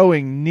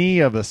 throwing knee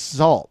of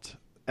assault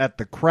at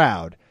the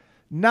crowd.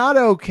 Not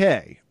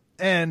okay.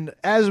 And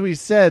as we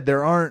said,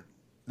 there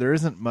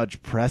isn't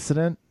much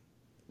precedent.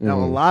 Now,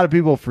 a lot of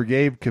people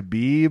forgave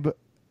Khabib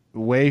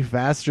way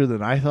faster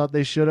than I thought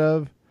they should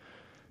have.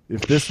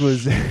 If this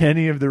was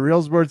any of the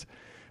real sports,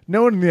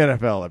 no one in the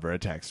NFL ever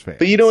attacks fans.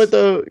 But you know what,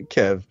 though,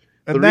 Kev?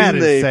 And the that reason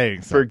is they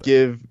saying something.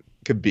 Forgive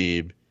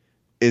Khabib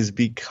is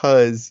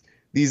because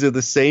these are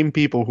the same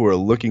people who are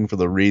looking for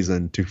the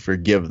reason to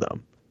forgive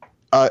them,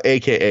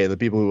 a.k.a. the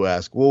people who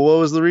ask, well, what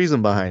was the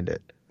reason behind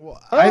it?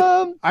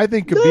 Well, I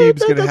think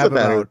Khabib's going to have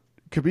about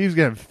Khabib's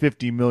going to have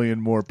 50 million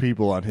more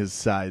people on his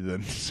side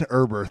than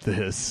Herbert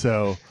is,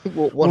 so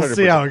we'll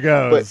see how it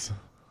goes.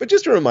 But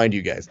just to remind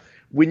you guys,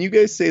 when you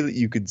guys say that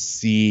you could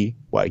see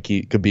why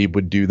Khabib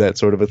would do that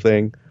sort of a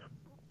thing,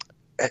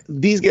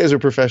 these guys are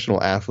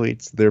professional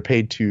athletes. They're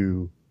paid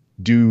to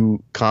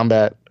do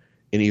combat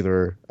in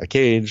either a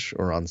cage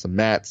or on some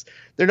mats.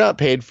 They're not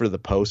paid for the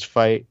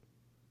post-fight,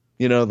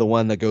 the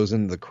one that goes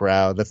into the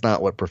crowd. That's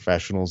not what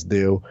professionals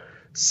do.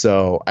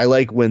 So I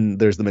like when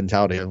there's the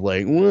mentality of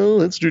like,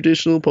 well, it's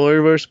traditional part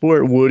of our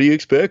sport. What do you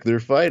expect? They're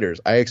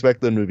fighters. I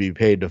expect them to be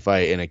paid to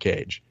fight in a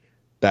cage.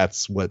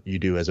 That's what you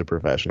do as a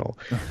professional.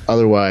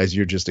 Otherwise,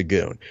 you're just a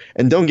goon.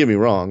 And don't get me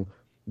wrong,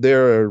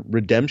 there are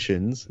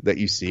redemptions that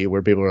you see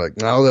where people are like,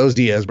 oh, those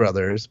Diaz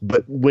brothers.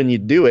 But when you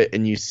do it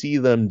and you see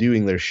them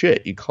doing their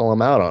shit, you call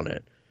them out on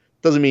it.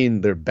 Doesn't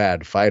mean they're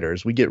bad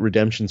fighters. We get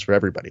redemptions for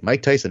everybody.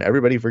 Mike Tyson,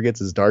 everybody forgets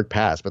his dark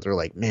past, but they're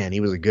like, man, he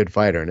was a good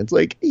fighter. And it's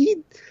like, he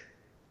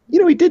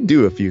did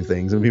do a few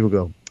things. And people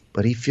go,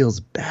 but he feels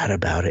bad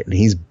about it, and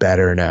he's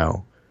better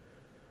now.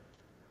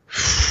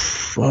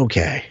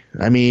 Okay.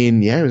 I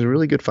mean, yeah, he was a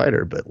really good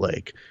fighter, but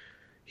like,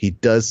 he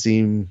does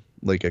seem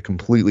like a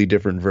completely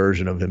different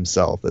version of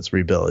himself that's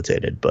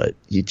rehabilitated, but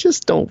you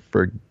just don't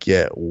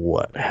forget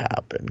what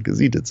happened because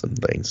he did some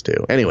things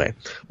too. Anyway,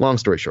 long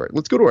story short,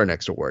 let's go to our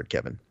next award,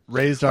 Kevin.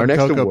 Raised on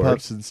Cocoa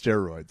Puffs and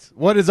steroids.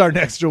 What is our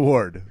next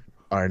award?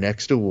 Our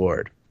next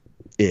award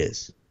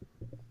is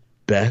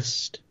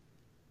Best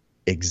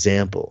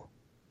Example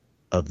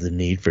of the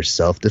Need for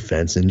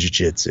Self-Defense in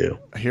Jiu-Jitsu.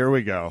 Here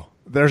we go.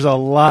 There's a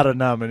lot of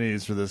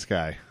nominees for this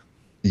guy.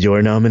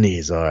 Your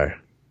nominees are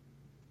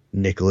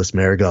Nicholas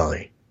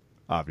Marigali,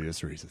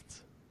 Obvious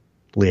reasons.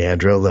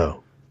 Leandro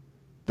Lowe,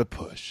 The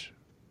Push.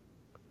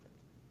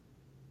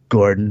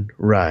 Gordon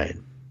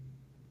Ryan,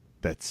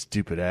 That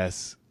stupid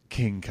ass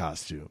king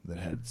costume that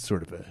had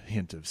sort of a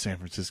hint of San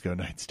Francisco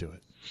Nights to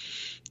it.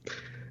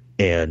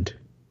 and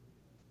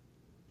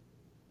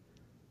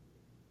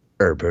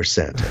Herbert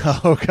Santos.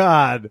 Oh,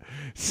 God.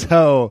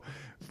 So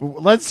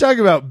let's talk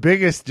about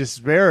biggest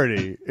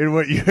disparity in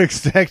what you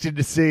expected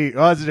to see.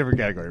 Oh, it's a different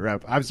category.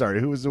 Rep. I'm sorry.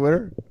 Who was the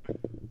winner?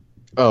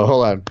 Oh,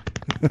 hold on.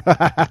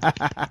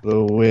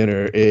 The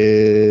winner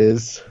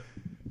is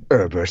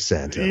Herbert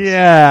Santos.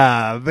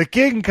 Yeah. The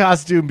king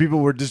costume people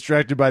were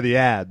distracted by the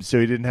abs, so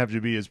he didn't have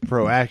to be as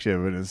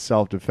proactive in his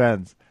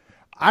self-defense.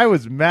 I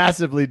was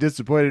massively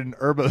disappointed in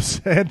Herbo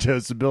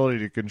Santos' ability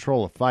to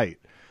control a fight.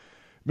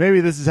 Maybe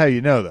this is how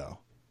you know, though.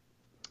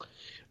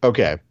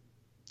 Okay.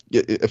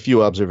 A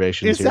few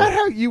observations Is here. that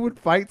how you would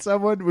fight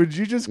someone? Would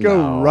you just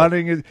go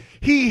running?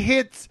 He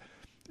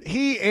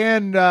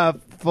and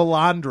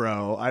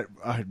Philandro,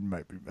 I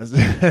might be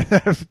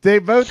messing. They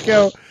both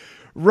go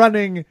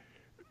running.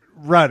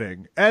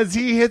 As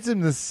he hits him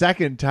the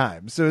second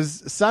time. So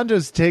as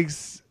Santos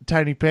takes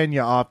Tiny Pena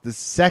off the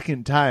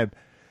second time,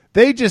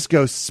 they just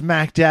go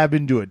smack dab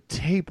into a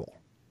table.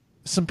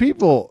 Some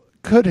people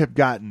could have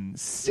gotten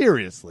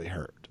seriously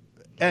hurt.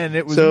 And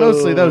it was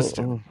mostly those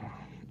two.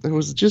 It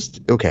was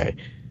just, okay.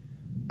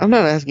 I'm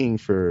not asking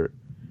for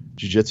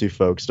jiu-jitsu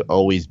folks to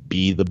always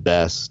be the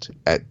best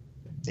at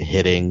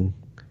hitting,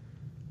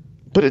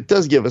 but it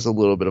does give us a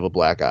little bit of a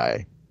black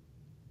eye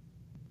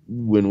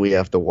when we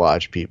have to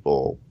watch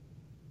people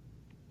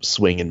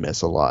swing and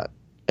miss a lot.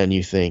 And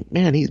you think,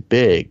 man, he's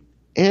big,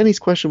 and he's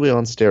questionably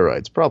on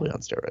steroids, probably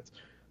on steroids,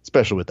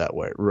 especially with that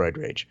roid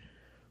rage.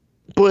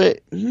 But,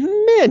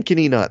 man, can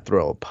he not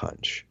throw a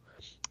punch?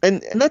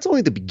 And that's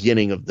only the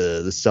beginning of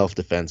the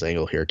self-defense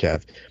angle here,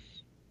 Kev.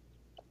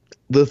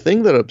 The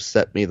thing that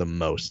upset me the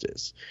most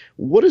is,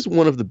 what is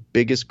one of the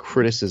biggest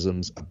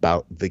criticisms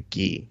about the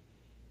gi?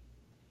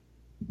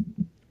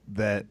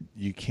 That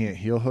you can't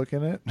heel hook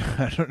in it?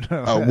 I don't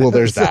know. Oh, well,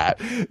 there's that.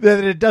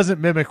 That it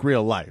doesn't mimic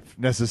real life,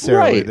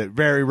 necessarily. Right. That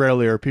very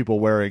rarely are people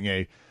wearing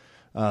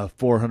a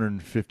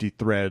 450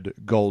 thread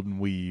golden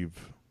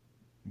weave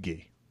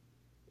gi.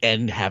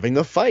 And having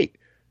a fight.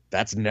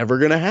 That's never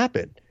going to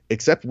happen.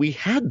 Except we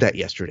had that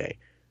yesterday.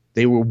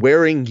 They were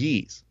wearing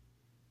gis.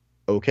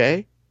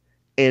 Okay?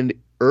 And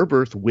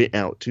Herbert went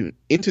out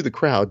into the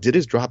crowd, did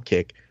his drop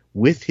kick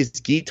with his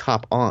gi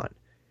top on.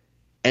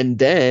 And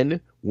then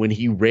when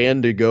he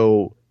ran to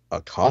go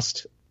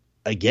accost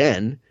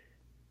again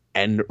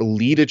and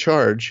lead a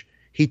charge,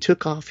 he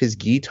took off his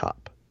gi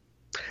top.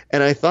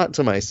 And I thought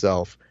to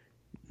myself,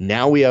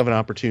 now we have an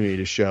opportunity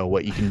to show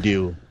what you can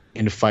do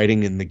in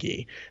fighting in the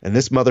gi. And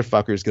this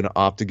motherfucker is going to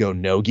opt to go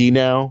no gi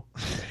now.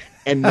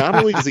 And not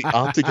only does he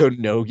opt to go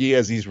no gi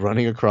as he's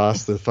running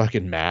across the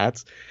fucking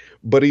mats,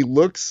 but he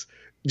looks,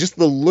 just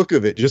the look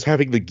of it, just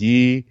having the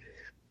gi,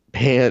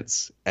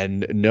 pants,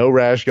 and no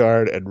rash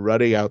guard and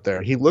running out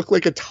there. He looked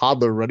like a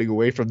toddler running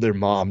away from their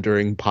mom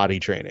during potty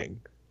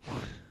training.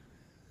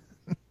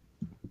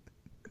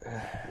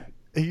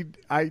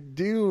 I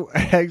do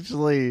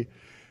actually.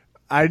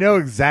 I know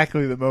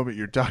exactly the moment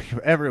you're talking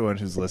about. Everyone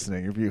who's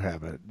listening, if you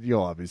haven't,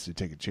 you'll obviously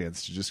take a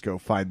chance to just go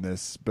find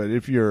this. But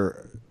if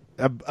you're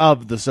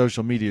of the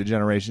social media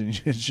generation,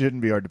 it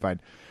shouldn't be hard to find.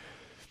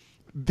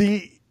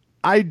 The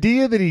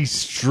idea that he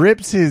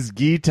strips his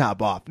gi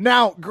top off.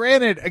 Now,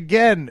 granted,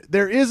 again,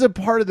 there is a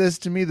part of this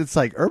to me that's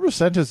like, Herbert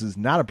Santos is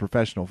not a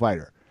professional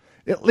fighter.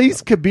 At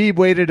least Khabib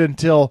waited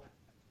until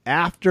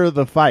after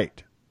the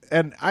fight.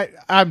 And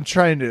I'm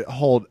trying to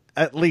hold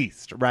at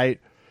least, right?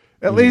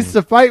 At least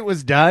the fight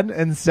was done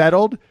and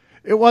settled.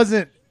 It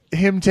wasn't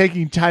him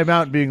taking time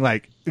out and being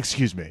like,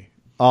 excuse me,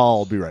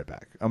 I'll be right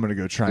back. I'm going to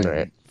go try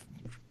and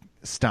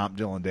stomp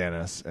Dylan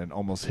Dennis and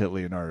almost hit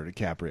Leonardo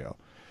DiCaprio.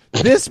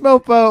 This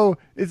mofo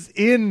is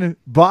in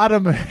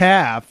bottom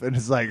half and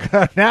is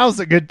like, now's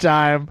a good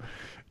time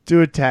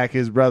to attack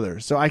his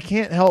brother. So I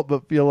can't help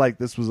but feel like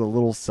this was a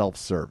little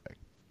self-serving.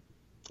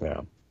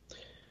 Yeah.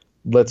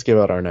 Let's give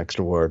out our next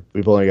award.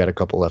 We've only got a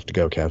couple left to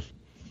go, Kev.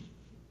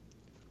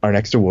 Our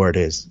next award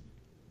is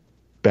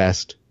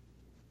Best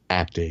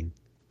Acting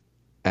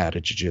at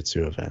a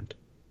Jiu-Jitsu Event.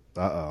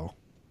 Uh-oh.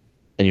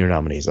 And your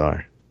nominees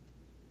are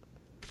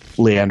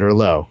Leandro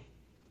Lowe.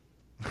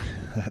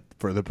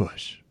 For The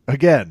Push.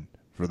 Again,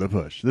 for The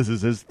Push. This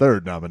is his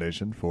third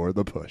nomination for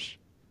The Push.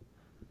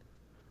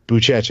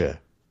 Buchecha.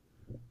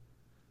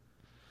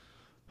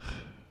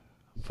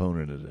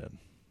 Phoning it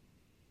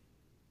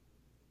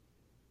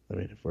in. I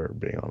mean, if we're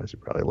being honest, you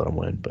probably let him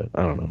win, but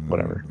I don't know.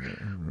 Whatever.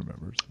 Who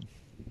remembers?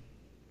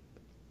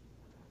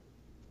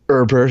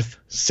 Herberth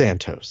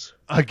Santos.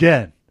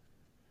 Again,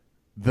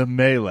 the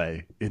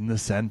melee in the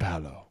San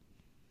Paulo.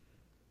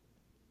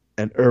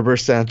 And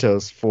Herberth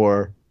Santos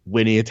for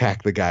when he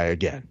attacked the guy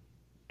again.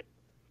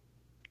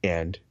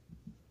 And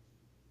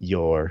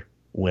your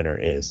winner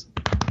is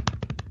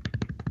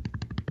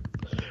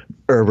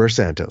Herberth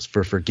Santos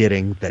for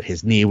forgetting that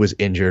his knee was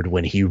injured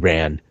when he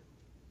ran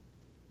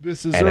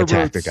This is and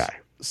attacked the Herbert's guy.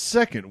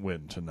 second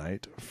win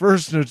tonight.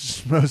 First,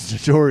 most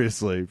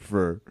notoriously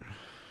for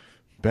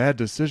bad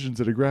decisions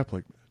at a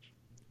grappling match.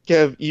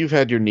 Kev, you've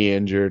had your knee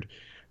injured.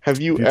 Have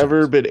you Few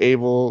ever times. been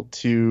able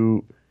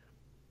to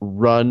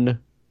run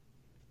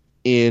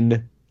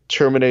in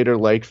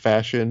Terminator-like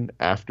fashion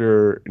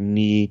after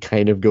knee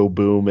kind of go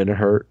boom and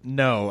hurt?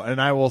 No,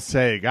 and I will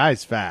say,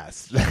 guy's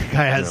fast. That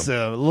guy has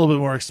a little bit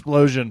more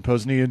explosion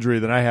post-knee injury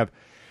than I have.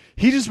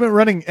 He just went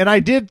running, and I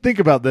did think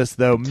about this,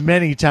 though,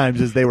 many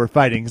times as they were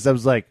fighting, because I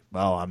was like,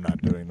 oh, I'm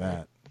not doing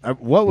that.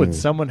 What would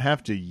someone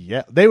have to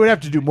yell? They would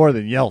have to do more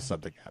than yell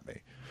something at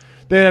me.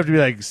 They'd have to be,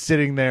 like,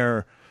 sitting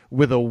there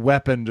with a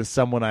weapon to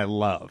someone I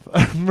love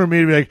for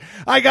me to be like,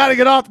 I got to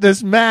get off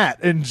this mat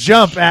and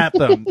jump at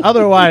them.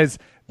 Otherwise,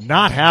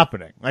 not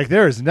happening. Like,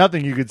 there is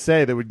nothing you could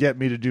say that would get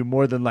me to do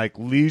more than, like,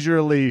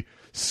 leisurely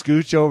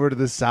scooch over to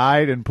the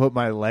side and put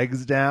my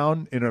legs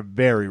down in a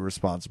very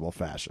responsible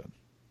fashion.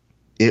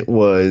 It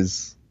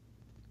was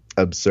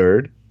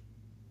absurd.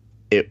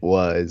 It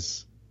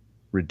was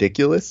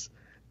ridiculous.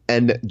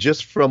 And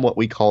just from what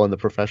we call in the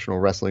professional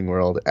wrestling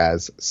world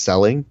as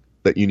selling,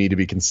 that you need to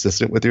be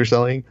consistent with your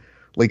selling.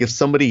 Like if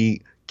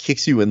somebody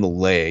kicks you in the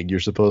leg, you're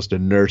supposed to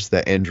nurse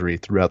that injury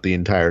throughout the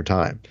entire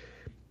time.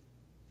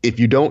 If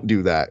you don't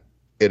do that,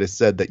 it is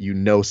said that you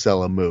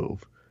no-sell a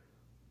move.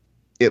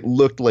 It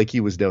looked like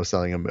he was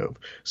no-selling a move.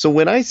 So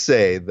when I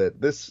say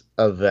that this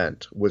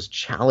event was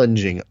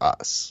challenging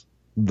us,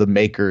 the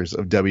makers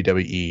of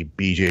WWE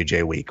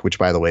BJJ Week, which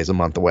by the way is a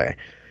month away,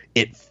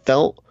 it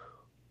felt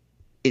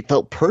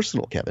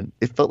personal, Kevin.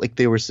 It felt like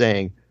they were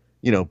saying,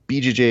 you know,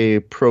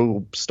 BJJ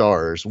Pro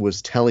Stars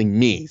was telling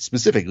me,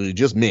 specifically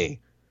just me,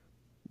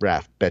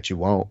 Raph, bet you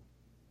won't.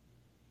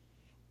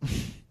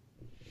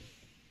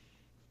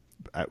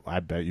 I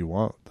bet you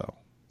won't, though.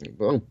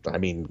 Well, I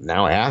mean,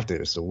 now I have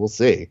to, so we'll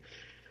see.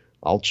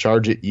 I'll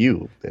charge at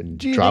you and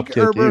Do you drop think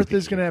kick you, Herberth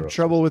is BJJ going to have Pro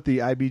trouble with the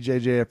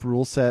IBJJF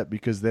rule set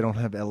because they don't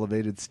have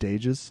elevated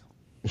stages?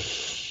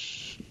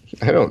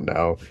 I don't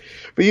know.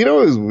 But you know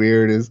what was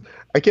weird is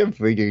I kept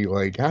thinking,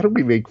 like, how do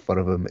we make fun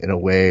of him in a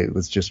way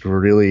that's just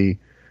really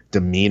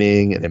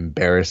demeaning and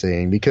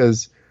embarrassing?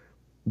 Because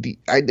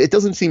it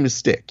doesn't seem to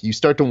stick. You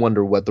start to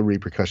wonder what the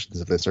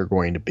repercussions of this are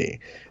going to be.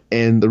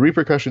 And the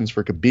repercussions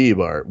for Khabib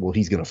are, well,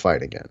 he's going to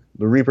fight again.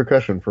 The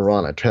repercussion for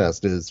Ron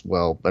Artest is,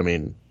 well, I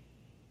mean,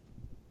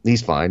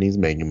 he's fine. He's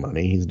making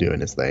money. He's doing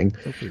his thing.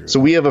 So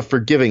we have a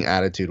forgiving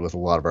attitude with a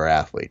lot of our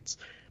athletes.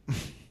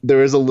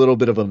 There is a little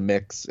bit of a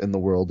mix in the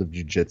world of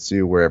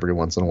jiu-jitsu where every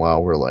once in a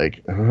while we're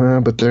like,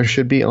 but there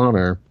should be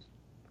honor.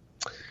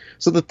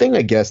 So the thing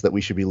I guess that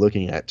we should be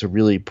looking at to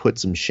really put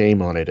some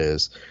shame on it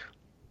is,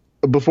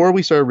 before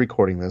we started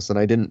recording this, and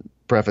I didn't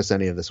preface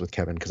any of this with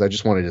Kevin because I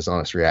just wanted his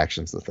honest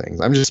reactions to things.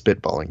 I'm just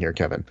spitballing here,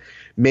 Kevin.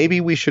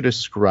 Maybe we should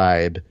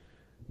ascribe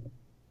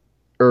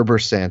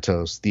Herberth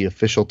Santos the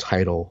official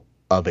title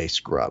of a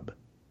scrub.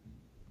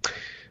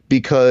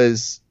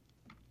 Because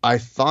I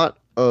thought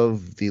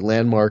of the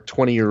landmark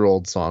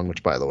 20-year-old song,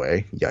 which, by the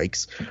way,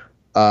 yikes,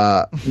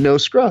 No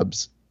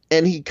Scrubs.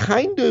 And he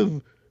kind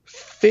of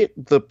fit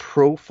the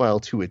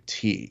profile to a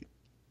T.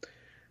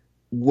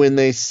 When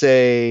they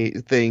say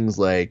things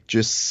like,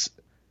 just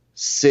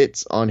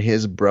sits on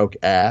his broke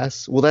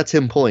ass, well, that's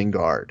him pulling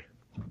guard,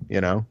 you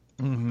know?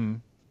 Mm-hmm.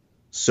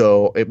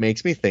 So it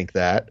makes me think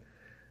that.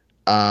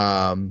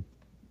 And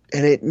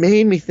it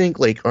made me think,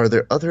 like, are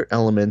there other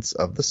elements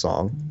of the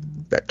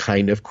song that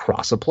kind of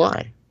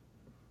cross-apply?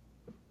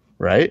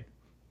 Right?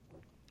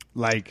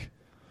 Like,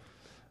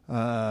 hold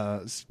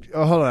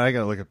on, I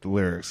gotta look up the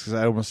lyrics because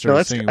I almost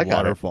started singing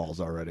Waterfalls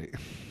already.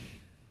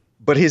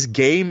 But his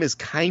game is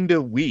kind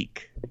of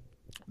weak.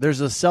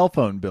 There's a cell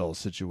phone bill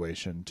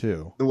situation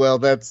too. Well,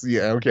 that's,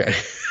 yeah, okay.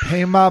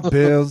 Pay my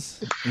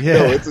bills. Yeah.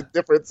 No, it's a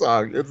different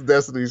song. It's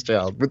Destiny's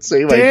Child, but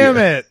same Damn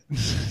idea. it.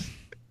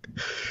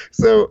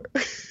 So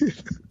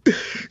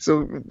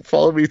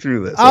follow me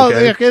through this. Oh,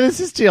 Okay? okay. This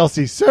is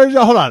TLC. Surge.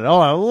 Hold on.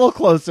 A little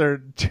closer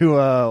to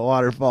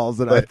Waterfalls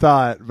than I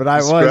thought,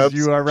 but Scrubs,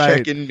 you are right.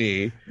 checking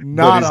me.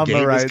 Not but his on the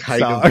game is right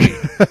kind song. of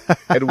weak.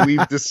 And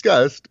we've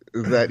discussed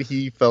that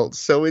he felt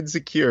so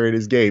insecure in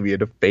his game he had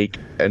to fake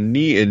a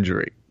knee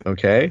injury.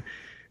 Okay.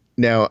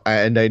 Now,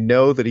 I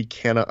know that he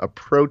cannot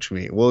approach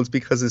me. Well, it's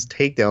because his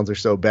takedowns are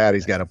so bad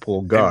he's got to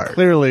pull guard. And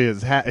clearly,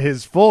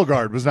 his full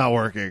guard was not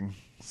working.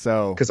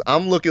 So, because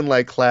I'm looking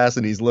like class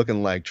and he's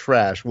looking like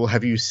trash. Well,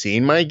 have you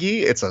seen my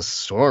gi? It's a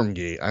storm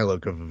gi. I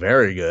look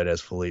very good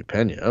as Felipe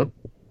Pena.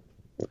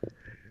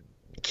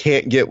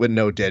 Can't get with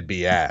no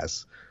deadbeat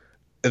ass.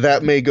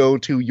 That may go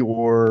to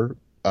your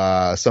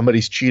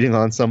somebody's cheating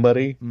on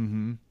somebody.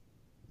 mm-hmm.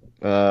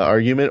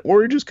 argument,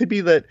 or it just could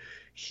be that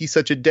he's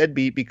such a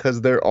deadbeat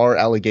because there are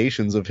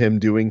allegations of him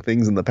doing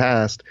things in the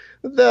past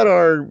that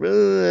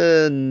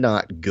are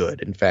not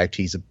good. In fact,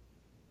 he's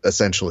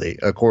essentially,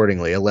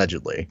 accordingly,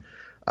 allegedly,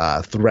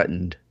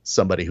 threatened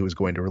somebody who was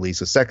going to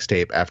release a sex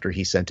tape after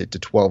he sent it to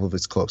 12 of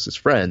his closest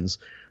friends,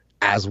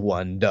 as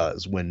one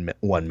does when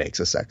one makes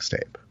a sex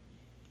tape.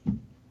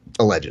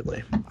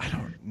 Allegedly. I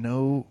don't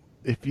know.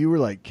 If you were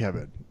like,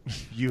 Kevin,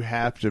 you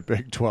have to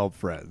pick 12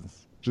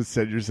 friends. Just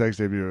send your sex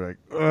tape. You're like,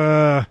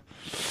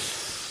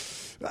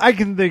 I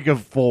can think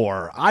of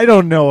 4. I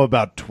don't know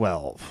about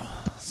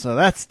 12. So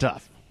that's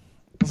tough.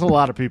 That's a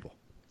lot of people.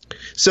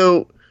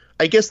 So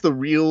I guess the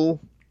real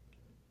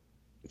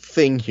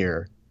thing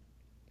here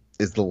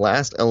is the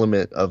last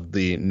element of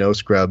the No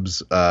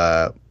Scrubs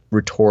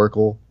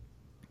rhetorical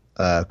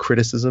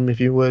criticism, if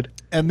you would.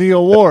 And the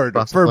award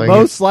for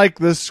most like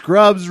the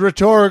Scrubs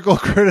rhetorical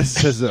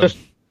criticism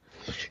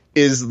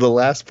is the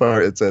last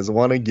part. It says,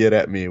 want to get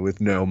at me with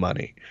no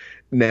money.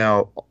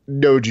 Now,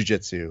 no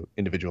jiu-jitsu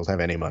individuals have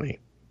any money.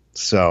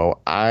 So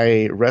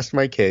I rest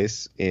my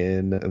case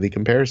in the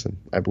comparison.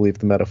 I believe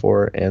the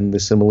metaphor and the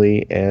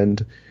simile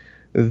and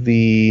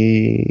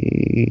the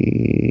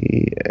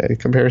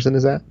comparison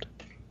is apt.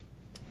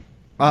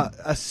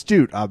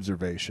 Astute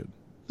observation.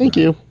 Thank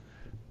you.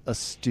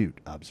 Astute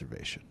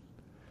observation.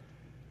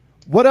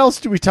 What else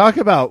do we talk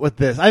about with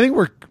this? I think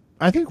we're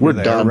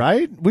there, done.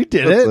 right? We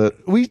did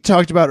it. We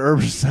talked about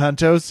Herb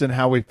Santos and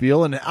how we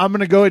feel, and I'm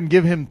going to go ahead and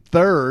give him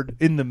third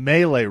in the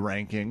Melee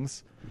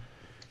rankings.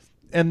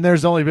 And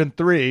there's only been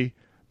 3,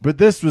 but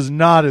this was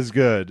not as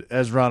good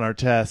as Ron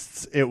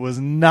Artest's. It was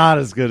not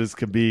as good as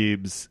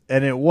Khabib's,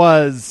 and it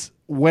was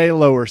way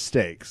lower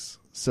stakes.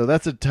 So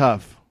that's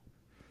tough.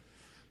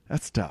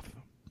 This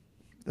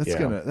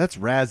That's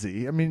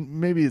Razzie. I mean,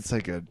 maybe it's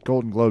like a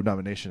Golden Globe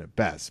nomination at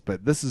best,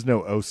 but this is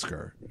no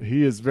Oscar.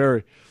 This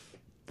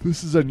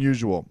is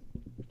unusual.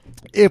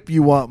 If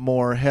you want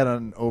more, head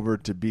on over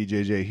to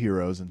BJJ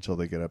Heroes until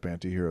they get up,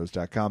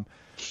 antiheroes.com.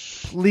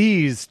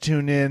 Please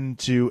tune in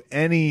to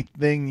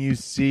anything you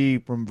see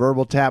from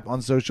Verbal Tap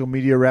on social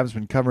media. Rap's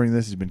been covering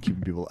this. He's been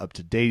keeping people up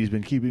to date. He's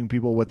been keeping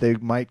people what they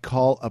might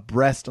call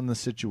abreast on the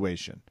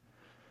situation.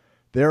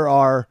 There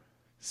are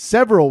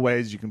several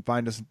ways you can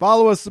find us and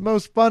follow us. The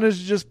most fun is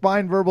to just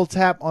find Verbal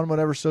Tap on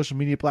whatever social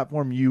media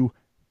platform you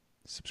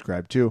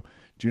subscribe to.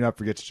 Do not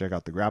forget to check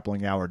out the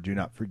Grappling Hour. Do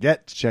not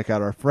forget to check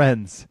out our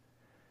friends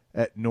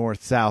at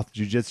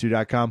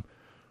NorthSouthJujitsu.com.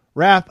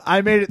 Raph,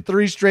 I made it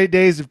 3 straight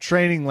days of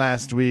training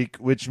last week,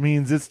 which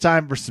means it's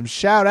time for some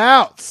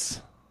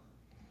shout-outs.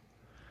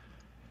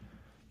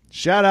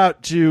 Shout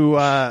out to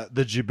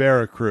the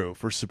Jibera crew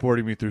for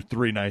supporting me through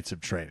 3 nights of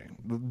training.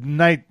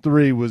 Night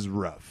 3 was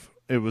rough.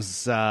 It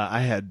was I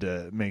had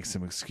to make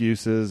some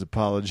excuses,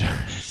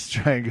 apologize,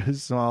 try and go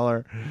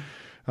smaller.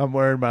 I'm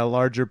wearing my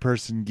larger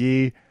person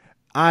gi.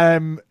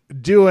 I'm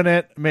doing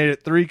it. Made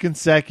it 3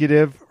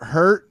 consecutive.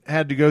 Hurt.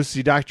 Had to go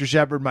see Dr.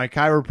 Shepard, my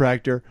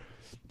chiropractor.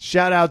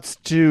 Shout outs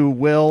to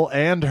Will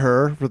and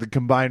her for the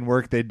combined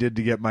work they did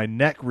to get my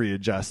neck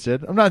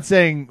readjusted. I'm not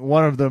saying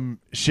one of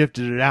them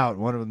shifted it out,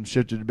 one of them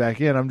shifted it back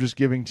in. I'm just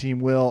giving Team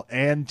Will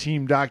and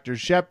Team Dr.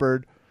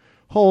 Shepard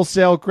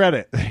wholesale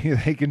credit.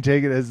 They can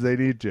take it as they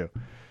need to.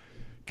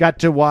 Got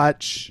to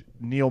watch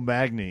Neil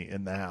Magny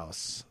in the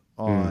house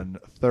on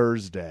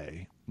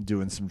Thursday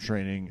doing some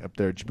training up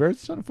there at Jubera.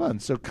 It's a ton of fun.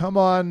 So come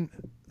on,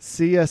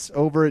 see us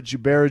over at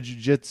Jubera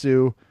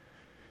Jiu-Jitsu.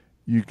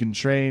 You can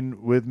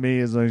train with me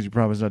as long as you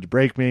promise not to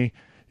break me.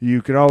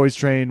 You can always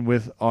train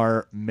with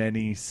our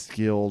many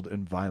skilled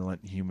and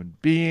violent human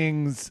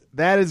beings.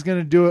 That is going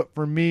to do it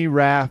for me,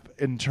 Raph,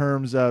 in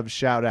terms of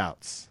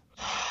shout-outs.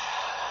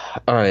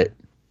 All right.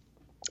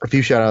 A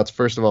few shout-outs.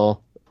 First of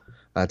all,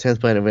 10th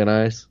Planet Van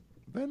Nuys.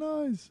 Van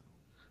Nuys.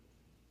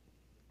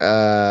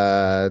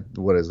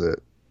 What is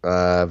it?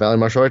 Valley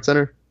Martial Arts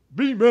Center?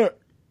 VMAC.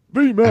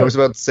 I was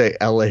about to say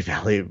LA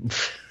Valley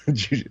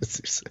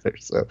Jiu-Jitsu Center.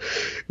 So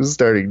it was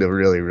starting to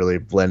really, really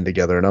blend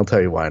together, and I'll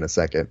tell you why in a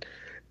second.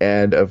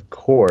 And, of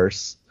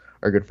course,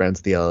 our good friends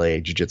at the LA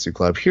Jiu-Jitsu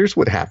Club. Here's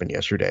what happened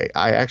yesterday.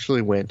 I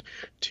actually went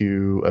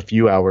to a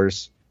few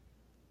hours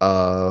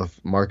of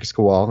Marcus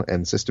Kowal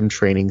and System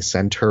Training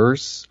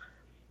Center's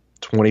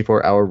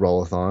 24-hour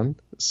roll-a-thon.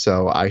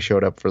 So I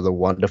showed up for the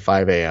 1 to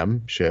 5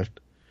 a.m. shift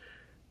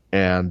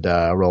and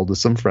rolled with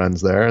some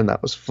friends there, and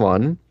that was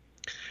fun.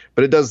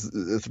 But it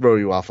does throw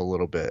you off a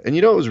little bit. And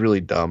you know it was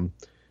really dumb?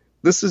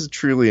 This is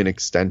truly an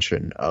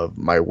extension of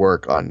my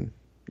work on,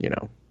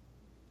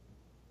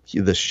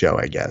 this show,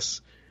 I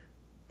guess,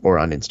 or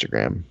on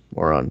Instagram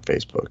or on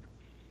Facebook.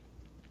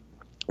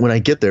 When I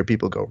get there,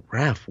 people go,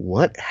 Raph,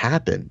 what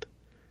happened?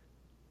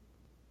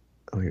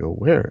 And I go,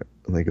 where?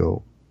 And they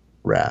go,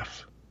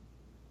 Raph,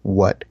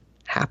 what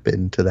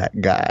happened to that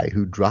guy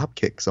who drop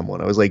kicked someone?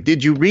 I was like,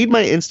 did you read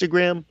my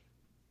Instagram?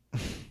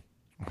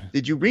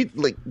 Did you read,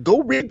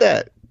 go read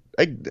that.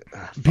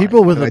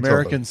 People with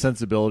American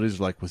sensibilities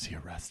are like, was he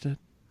arrested?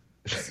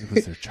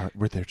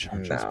 Were there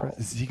charges? No.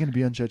 Is he going to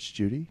be on Judge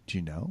Judy? Do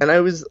you know? And I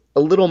was a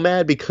little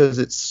mad because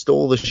it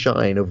stole the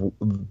shine of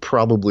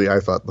probably, I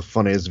thought, the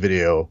funniest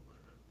video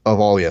of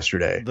all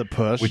yesterday. The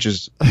push. Which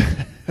is,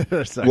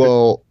 Sorry.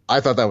 well, I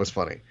thought that was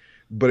funny.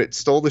 But it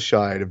stole the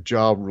shine of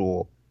Ja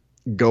Rule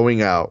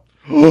going out.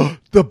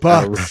 The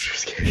Bucks.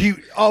 Raptors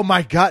game. Oh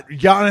my God,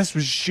 Giannis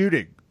was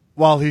shooting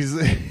while he's.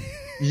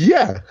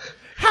 Yeah.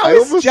 How I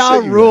is almost Ja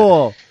sent you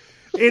Rule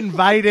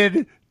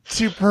invited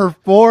to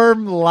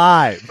perform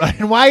live?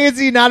 And why is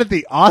he not at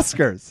the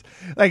Oscars?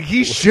 Like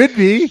he should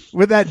be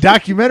with that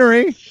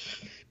documentary.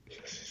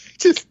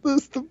 Just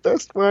the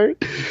best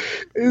part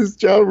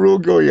is Ja Rule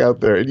going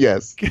out there. And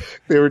yes,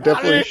 they were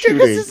definitely It took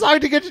us shooting. this long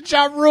to get to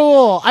Ja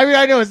Rule. I mean,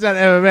 I know it's not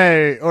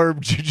MMA or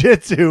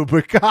jiu-jitsu,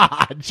 but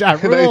God, Ja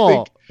And I Rule.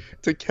 think,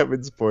 to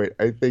Kevin's point,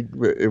 I think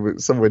that it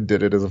was someone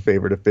did it as a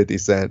favor to 50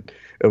 Cent.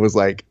 It was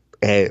like,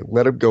 hey,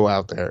 let him go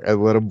out there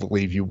and let him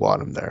believe you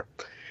want him there.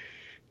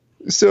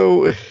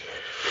 So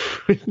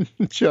when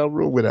Ja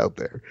Rule went out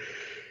there,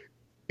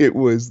 it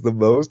was the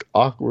most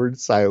awkward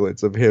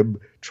silence of him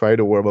trying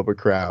to warm up a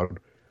crowd.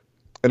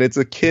 And it's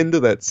akin to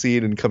that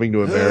scene in Coming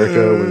to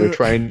America where they're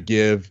trying to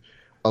give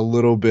a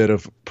little bit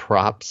of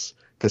props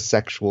to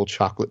Sexual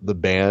Chocolate, the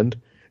band.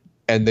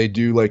 And they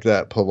do like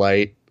that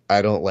polite,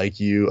 I don't like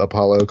you,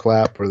 Apollo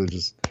clap, where they're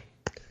just,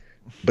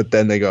 but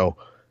then they go,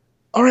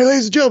 all right,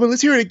 ladies and gentlemen,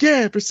 let's hear it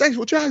again for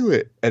Sexual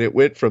Chocolate. And it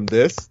went from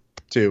this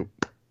to,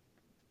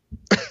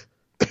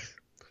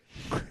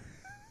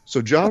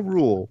 so Ja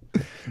Rule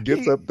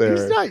gets up there.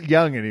 He's not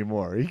young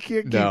anymore. He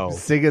can't keep No.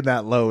 singing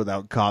that low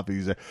without coffee.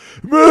 He's like,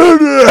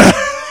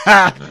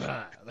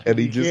 And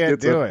he just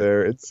gets up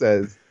there and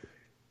says,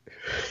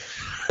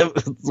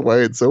 that's why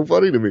it's so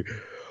funny to me.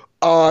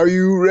 Are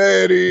you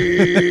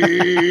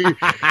ready?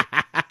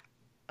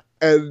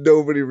 And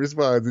nobody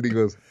responds. And he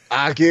goes,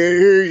 I can't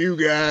hear you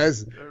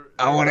guys.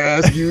 I want to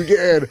ask you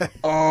again.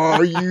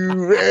 Are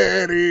you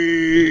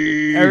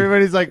ready?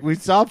 Everybody's like, we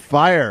saw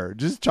fire.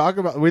 Just talk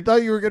about. We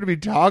thought you were going to be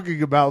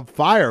talking about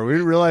fire. We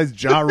didn't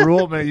realize Ja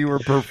Rule meant you were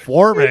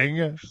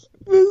performing.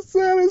 The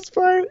saddest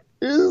part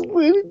is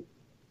when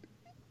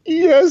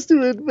he has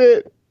to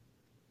admit,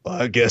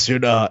 I guess you're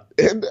not.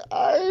 And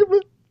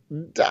I'm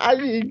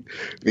dying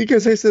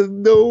because I said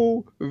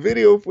no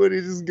video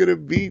footage is going to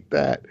beat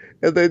that.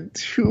 And then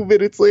 2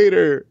 minutes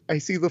later, I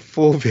see the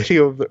full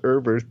video of the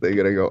Herbert thing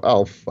and I go,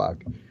 oh,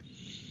 fuck.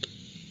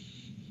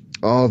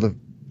 Oh, the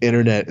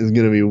internet is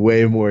going to be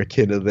way more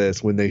akin to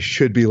this when they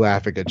should be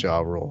laughing at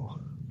Ja Rule.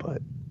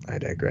 But I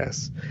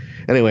digress.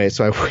 Anyway,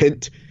 so I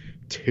went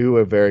to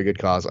a very good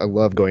cause. I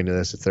love going to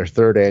this. It's their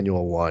 3rd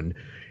annual one.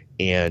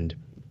 And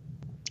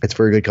it's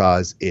for a good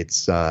cause.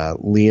 It's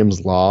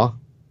Liam's Law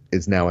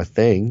is now a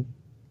thing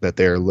that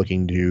they're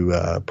looking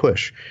to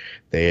push.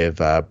 They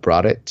have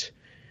brought it,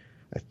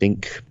 I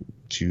think,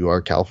 to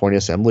our California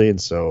Assembly, and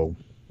so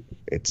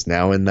it's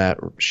now in that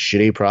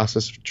shitty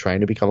process of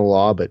trying to become a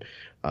law, but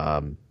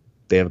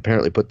they have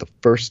apparently put the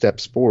first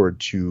steps forward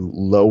to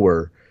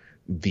lower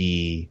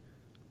the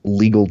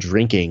legal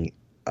drinking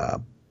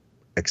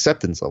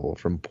acceptance level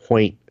from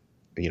 .08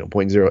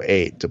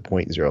 to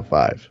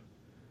 0.05.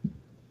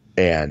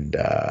 And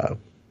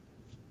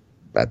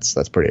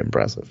that's pretty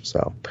impressive.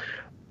 So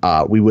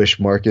we wish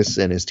Marcus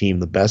and his team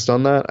the best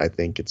on that. I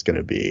think it's going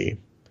to be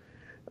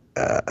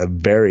a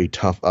very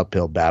tough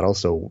uphill battle.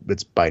 So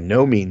it's by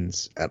no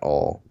means at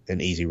all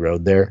an easy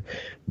road there.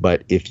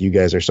 But if you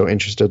guys are so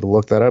interested to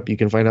look that up, you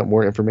can find out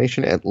more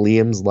information at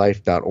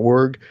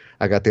liamslife.org.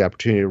 I got the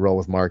opportunity to roll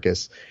with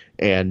Marcus,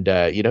 and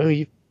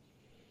he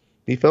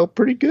felt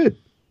pretty good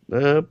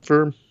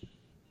for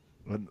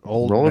An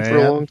old rolling man. for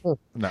a long time.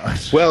 No.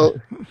 Well,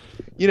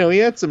 he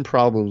had some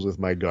problems with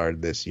my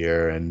guard this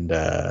year, and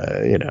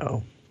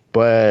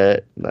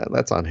but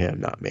that's on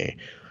him, not me.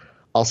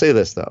 I'll say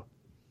this though.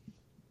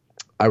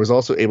 I was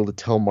also able to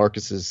tell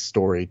Marcus's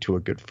story to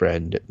a good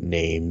friend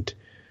named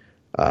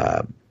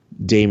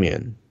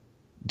Damien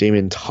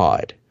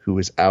Todd, who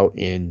was out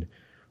in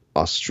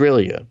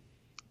Australia.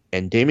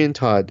 And Damien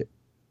Todd,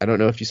 I don't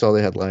know if you saw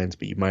the headlines,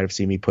 but you might have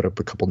seen me put up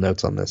a couple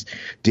notes on this.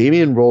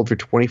 Damien rolled for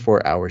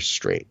 24 hours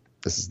straight.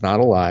 This is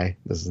not a lie.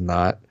 This is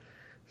not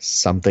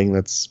something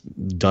that's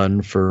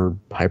done for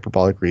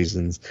hyperbolic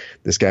reasons.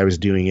 This guy was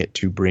doing it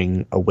to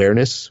bring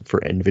awareness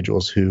for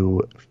individuals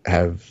who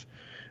have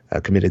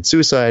committed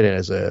suicide, and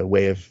as a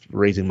way of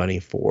raising money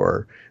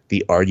for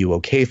the Are You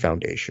OK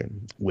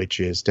Foundation, which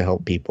is to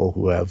help people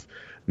who have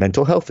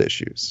mental health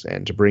issues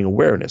and to bring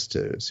awareness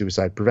to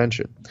suicide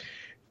prevention.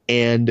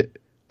 And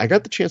I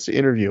got the chance to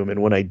interview him,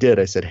 and when I did,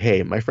 I said,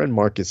 hey, my friend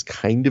Marcus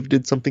kind of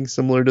did something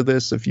similar to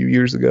this a few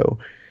years ago.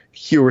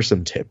 Here were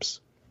some tips.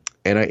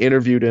 And I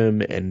interviewed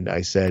him, and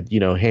I said,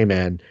 hey,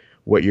 man,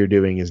 what you're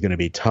doing is going to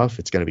be tough.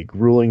 It's going to be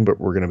grueling, but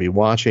we're going to be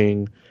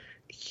watching.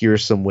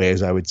 Here's some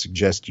ways I would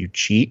suggest you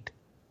cheat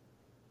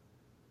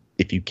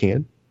if you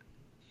can.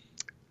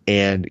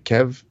 And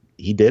Kev,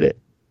 he did it.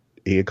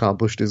 He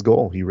accomplished his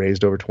goal. He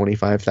raised over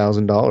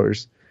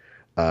 $25,000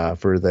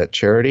 for that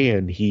charity,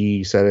 and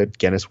he set a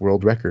Guinness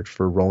World Record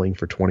for rolling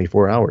for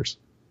 24 hours.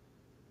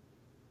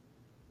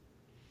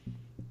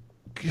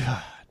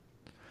 God.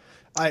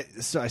 I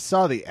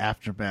saw the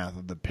aftermath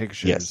of the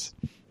pictures.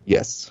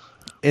 Yes.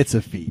 It's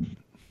a feat.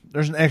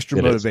 There's an extra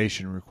It is.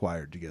 motivation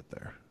required to get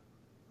there.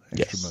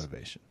 Extra Yes.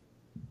 motivation.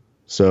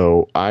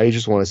 So I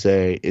just want to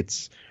say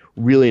it's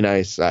really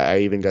nice. I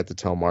even got to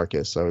tell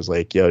Marcus, I was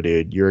like, yo,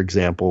 dude, your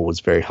example was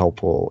very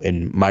helpful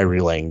in my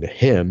relaying to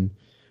him.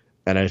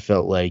 And I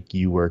felt like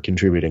you were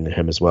contributing to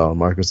him as well. And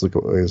Marcus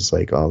was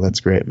like, oh, that's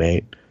great,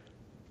 mate.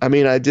 I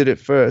mean, I did it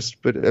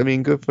first, but I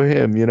mean, good for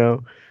him, you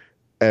know?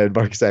 And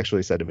Marcus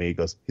actually said to me,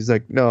 he's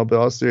like, no, but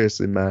all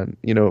seriously, man,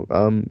 you know,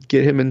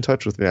 get him in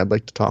touch with me. I'd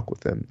like to talk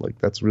with him. Like,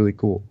 that's really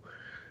cool.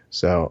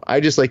 So I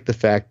just like the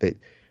fact that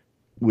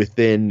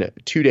within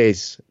 2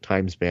 days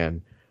time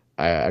span,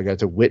 I got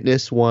to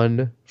witness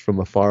one from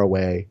afar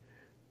away.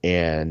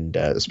 And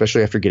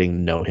especially after getting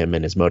to know him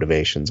and his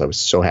motivations, I was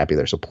so happy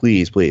there. So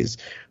please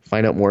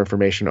find out more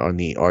information on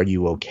the Are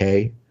You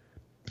OK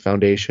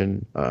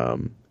Foundation.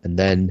 And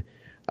then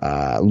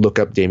look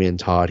up Damien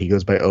Todd. He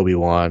goes by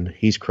Obi-Wan.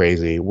 He's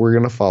crazy. We're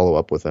going to follow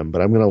up with him,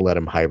 but I'm going to let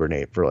him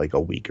hibernate for like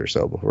a week or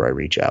so before I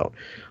reach out.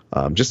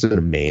 Just an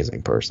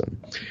amazing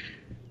person.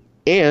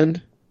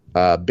 And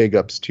big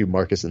ups to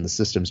Marcus and the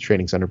Systems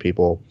Training Center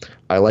people.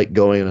 I like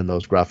going in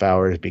those rough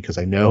hours because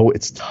I know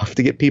it's tough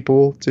to get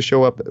people to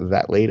show up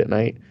that late at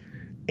night.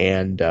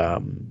 And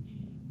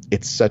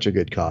it's such a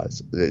good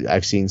cause.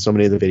 I've seen so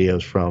many of the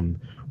videos from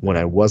when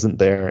I wasn't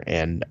there,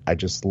 and I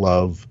just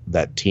love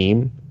that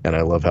team, and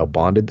I love how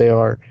bonded they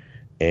are.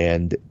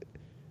 And,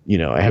 you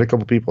know, I had a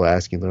couple people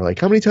asking, they're like,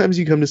 how many times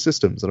do you come to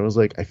Systems? And I was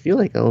like, I feel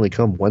like I only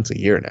come once a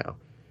year now.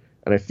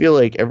 And I feel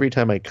like every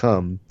time I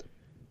come,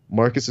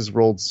 Marcus has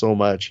rolled so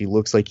much, he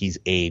looks like he's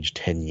aged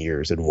 10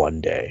 years in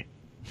one day.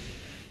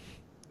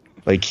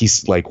 Like,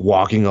 he's, like,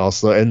 walking all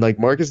slow. And, like,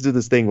 Marcus did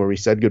this thing where we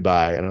said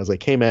goodbye. And I was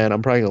like, hey, man,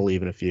 I'm probably going to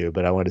leave in a few,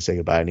 but I wanted to say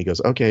goodbye. And he goes,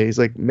 okay. He's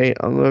like, mate,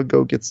 I'm going to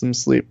go get some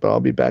sleep, but I'll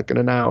be back in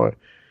an hour. And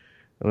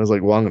I was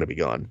like, well, I'm going to be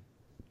gone.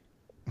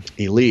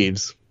 He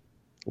leaves,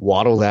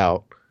 waddles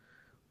out,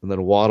 and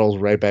then waddles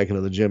right back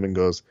into the gym and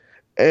goes,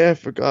 hey, I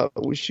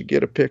forgot we should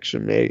get a picture,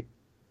 mate.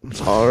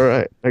 All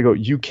right. I go,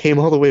 you came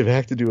all the way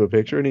back to do a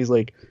picture? And he's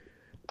like,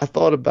 I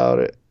thought about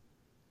it,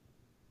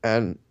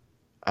 and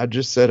I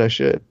just said I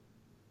should.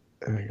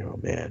 And I go,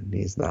 man,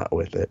 he's not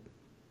with it.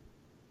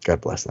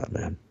 God bless that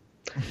man.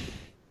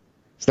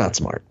 It's not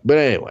smart. But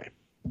anyway,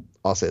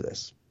 I'll say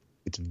this.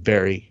 It's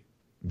very,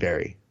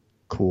 very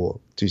cool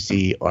to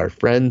see our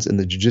friends in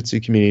the jiu-jitsu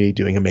community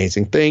doing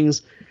amazing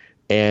things.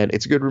 And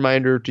it's a good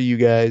reminder to you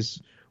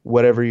guys,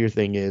 whatever your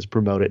thing is,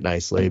 promote it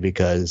nicely,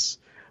 because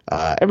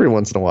every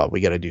once in a while we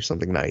got to do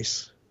something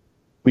nice.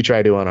 We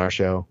try to on our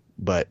show,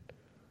 but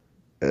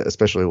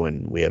especially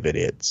when we have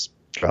idiots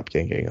drop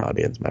kicking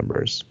audience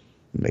members,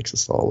 it makes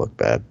us all look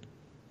bad.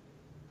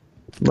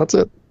 And that's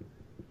it.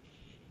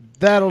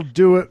 That'll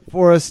do it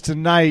for us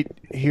tonight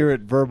here at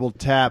Verbal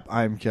Tap.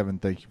 I'm Kevin.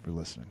 Thank you for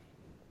listening.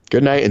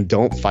 Good night, and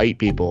don't fight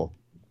people.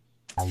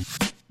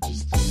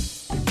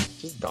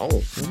 Just don't. Go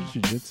to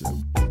jiu-jitsu.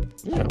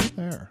 Yeah.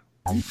 There.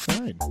 Be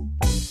fine.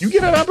 You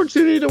get an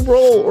opportunity to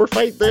roll or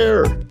fight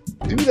there.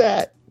 Do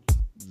that.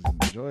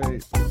 Enjoy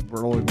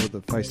rolling with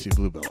a feisty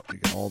blue belt. You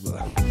get all the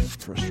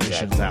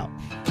frustrations out.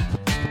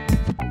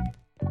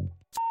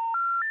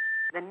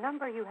 The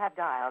number you have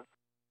dialed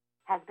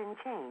has been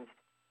changed.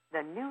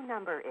 The new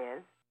number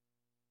is...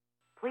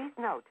 Please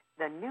note,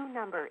 the new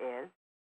number is...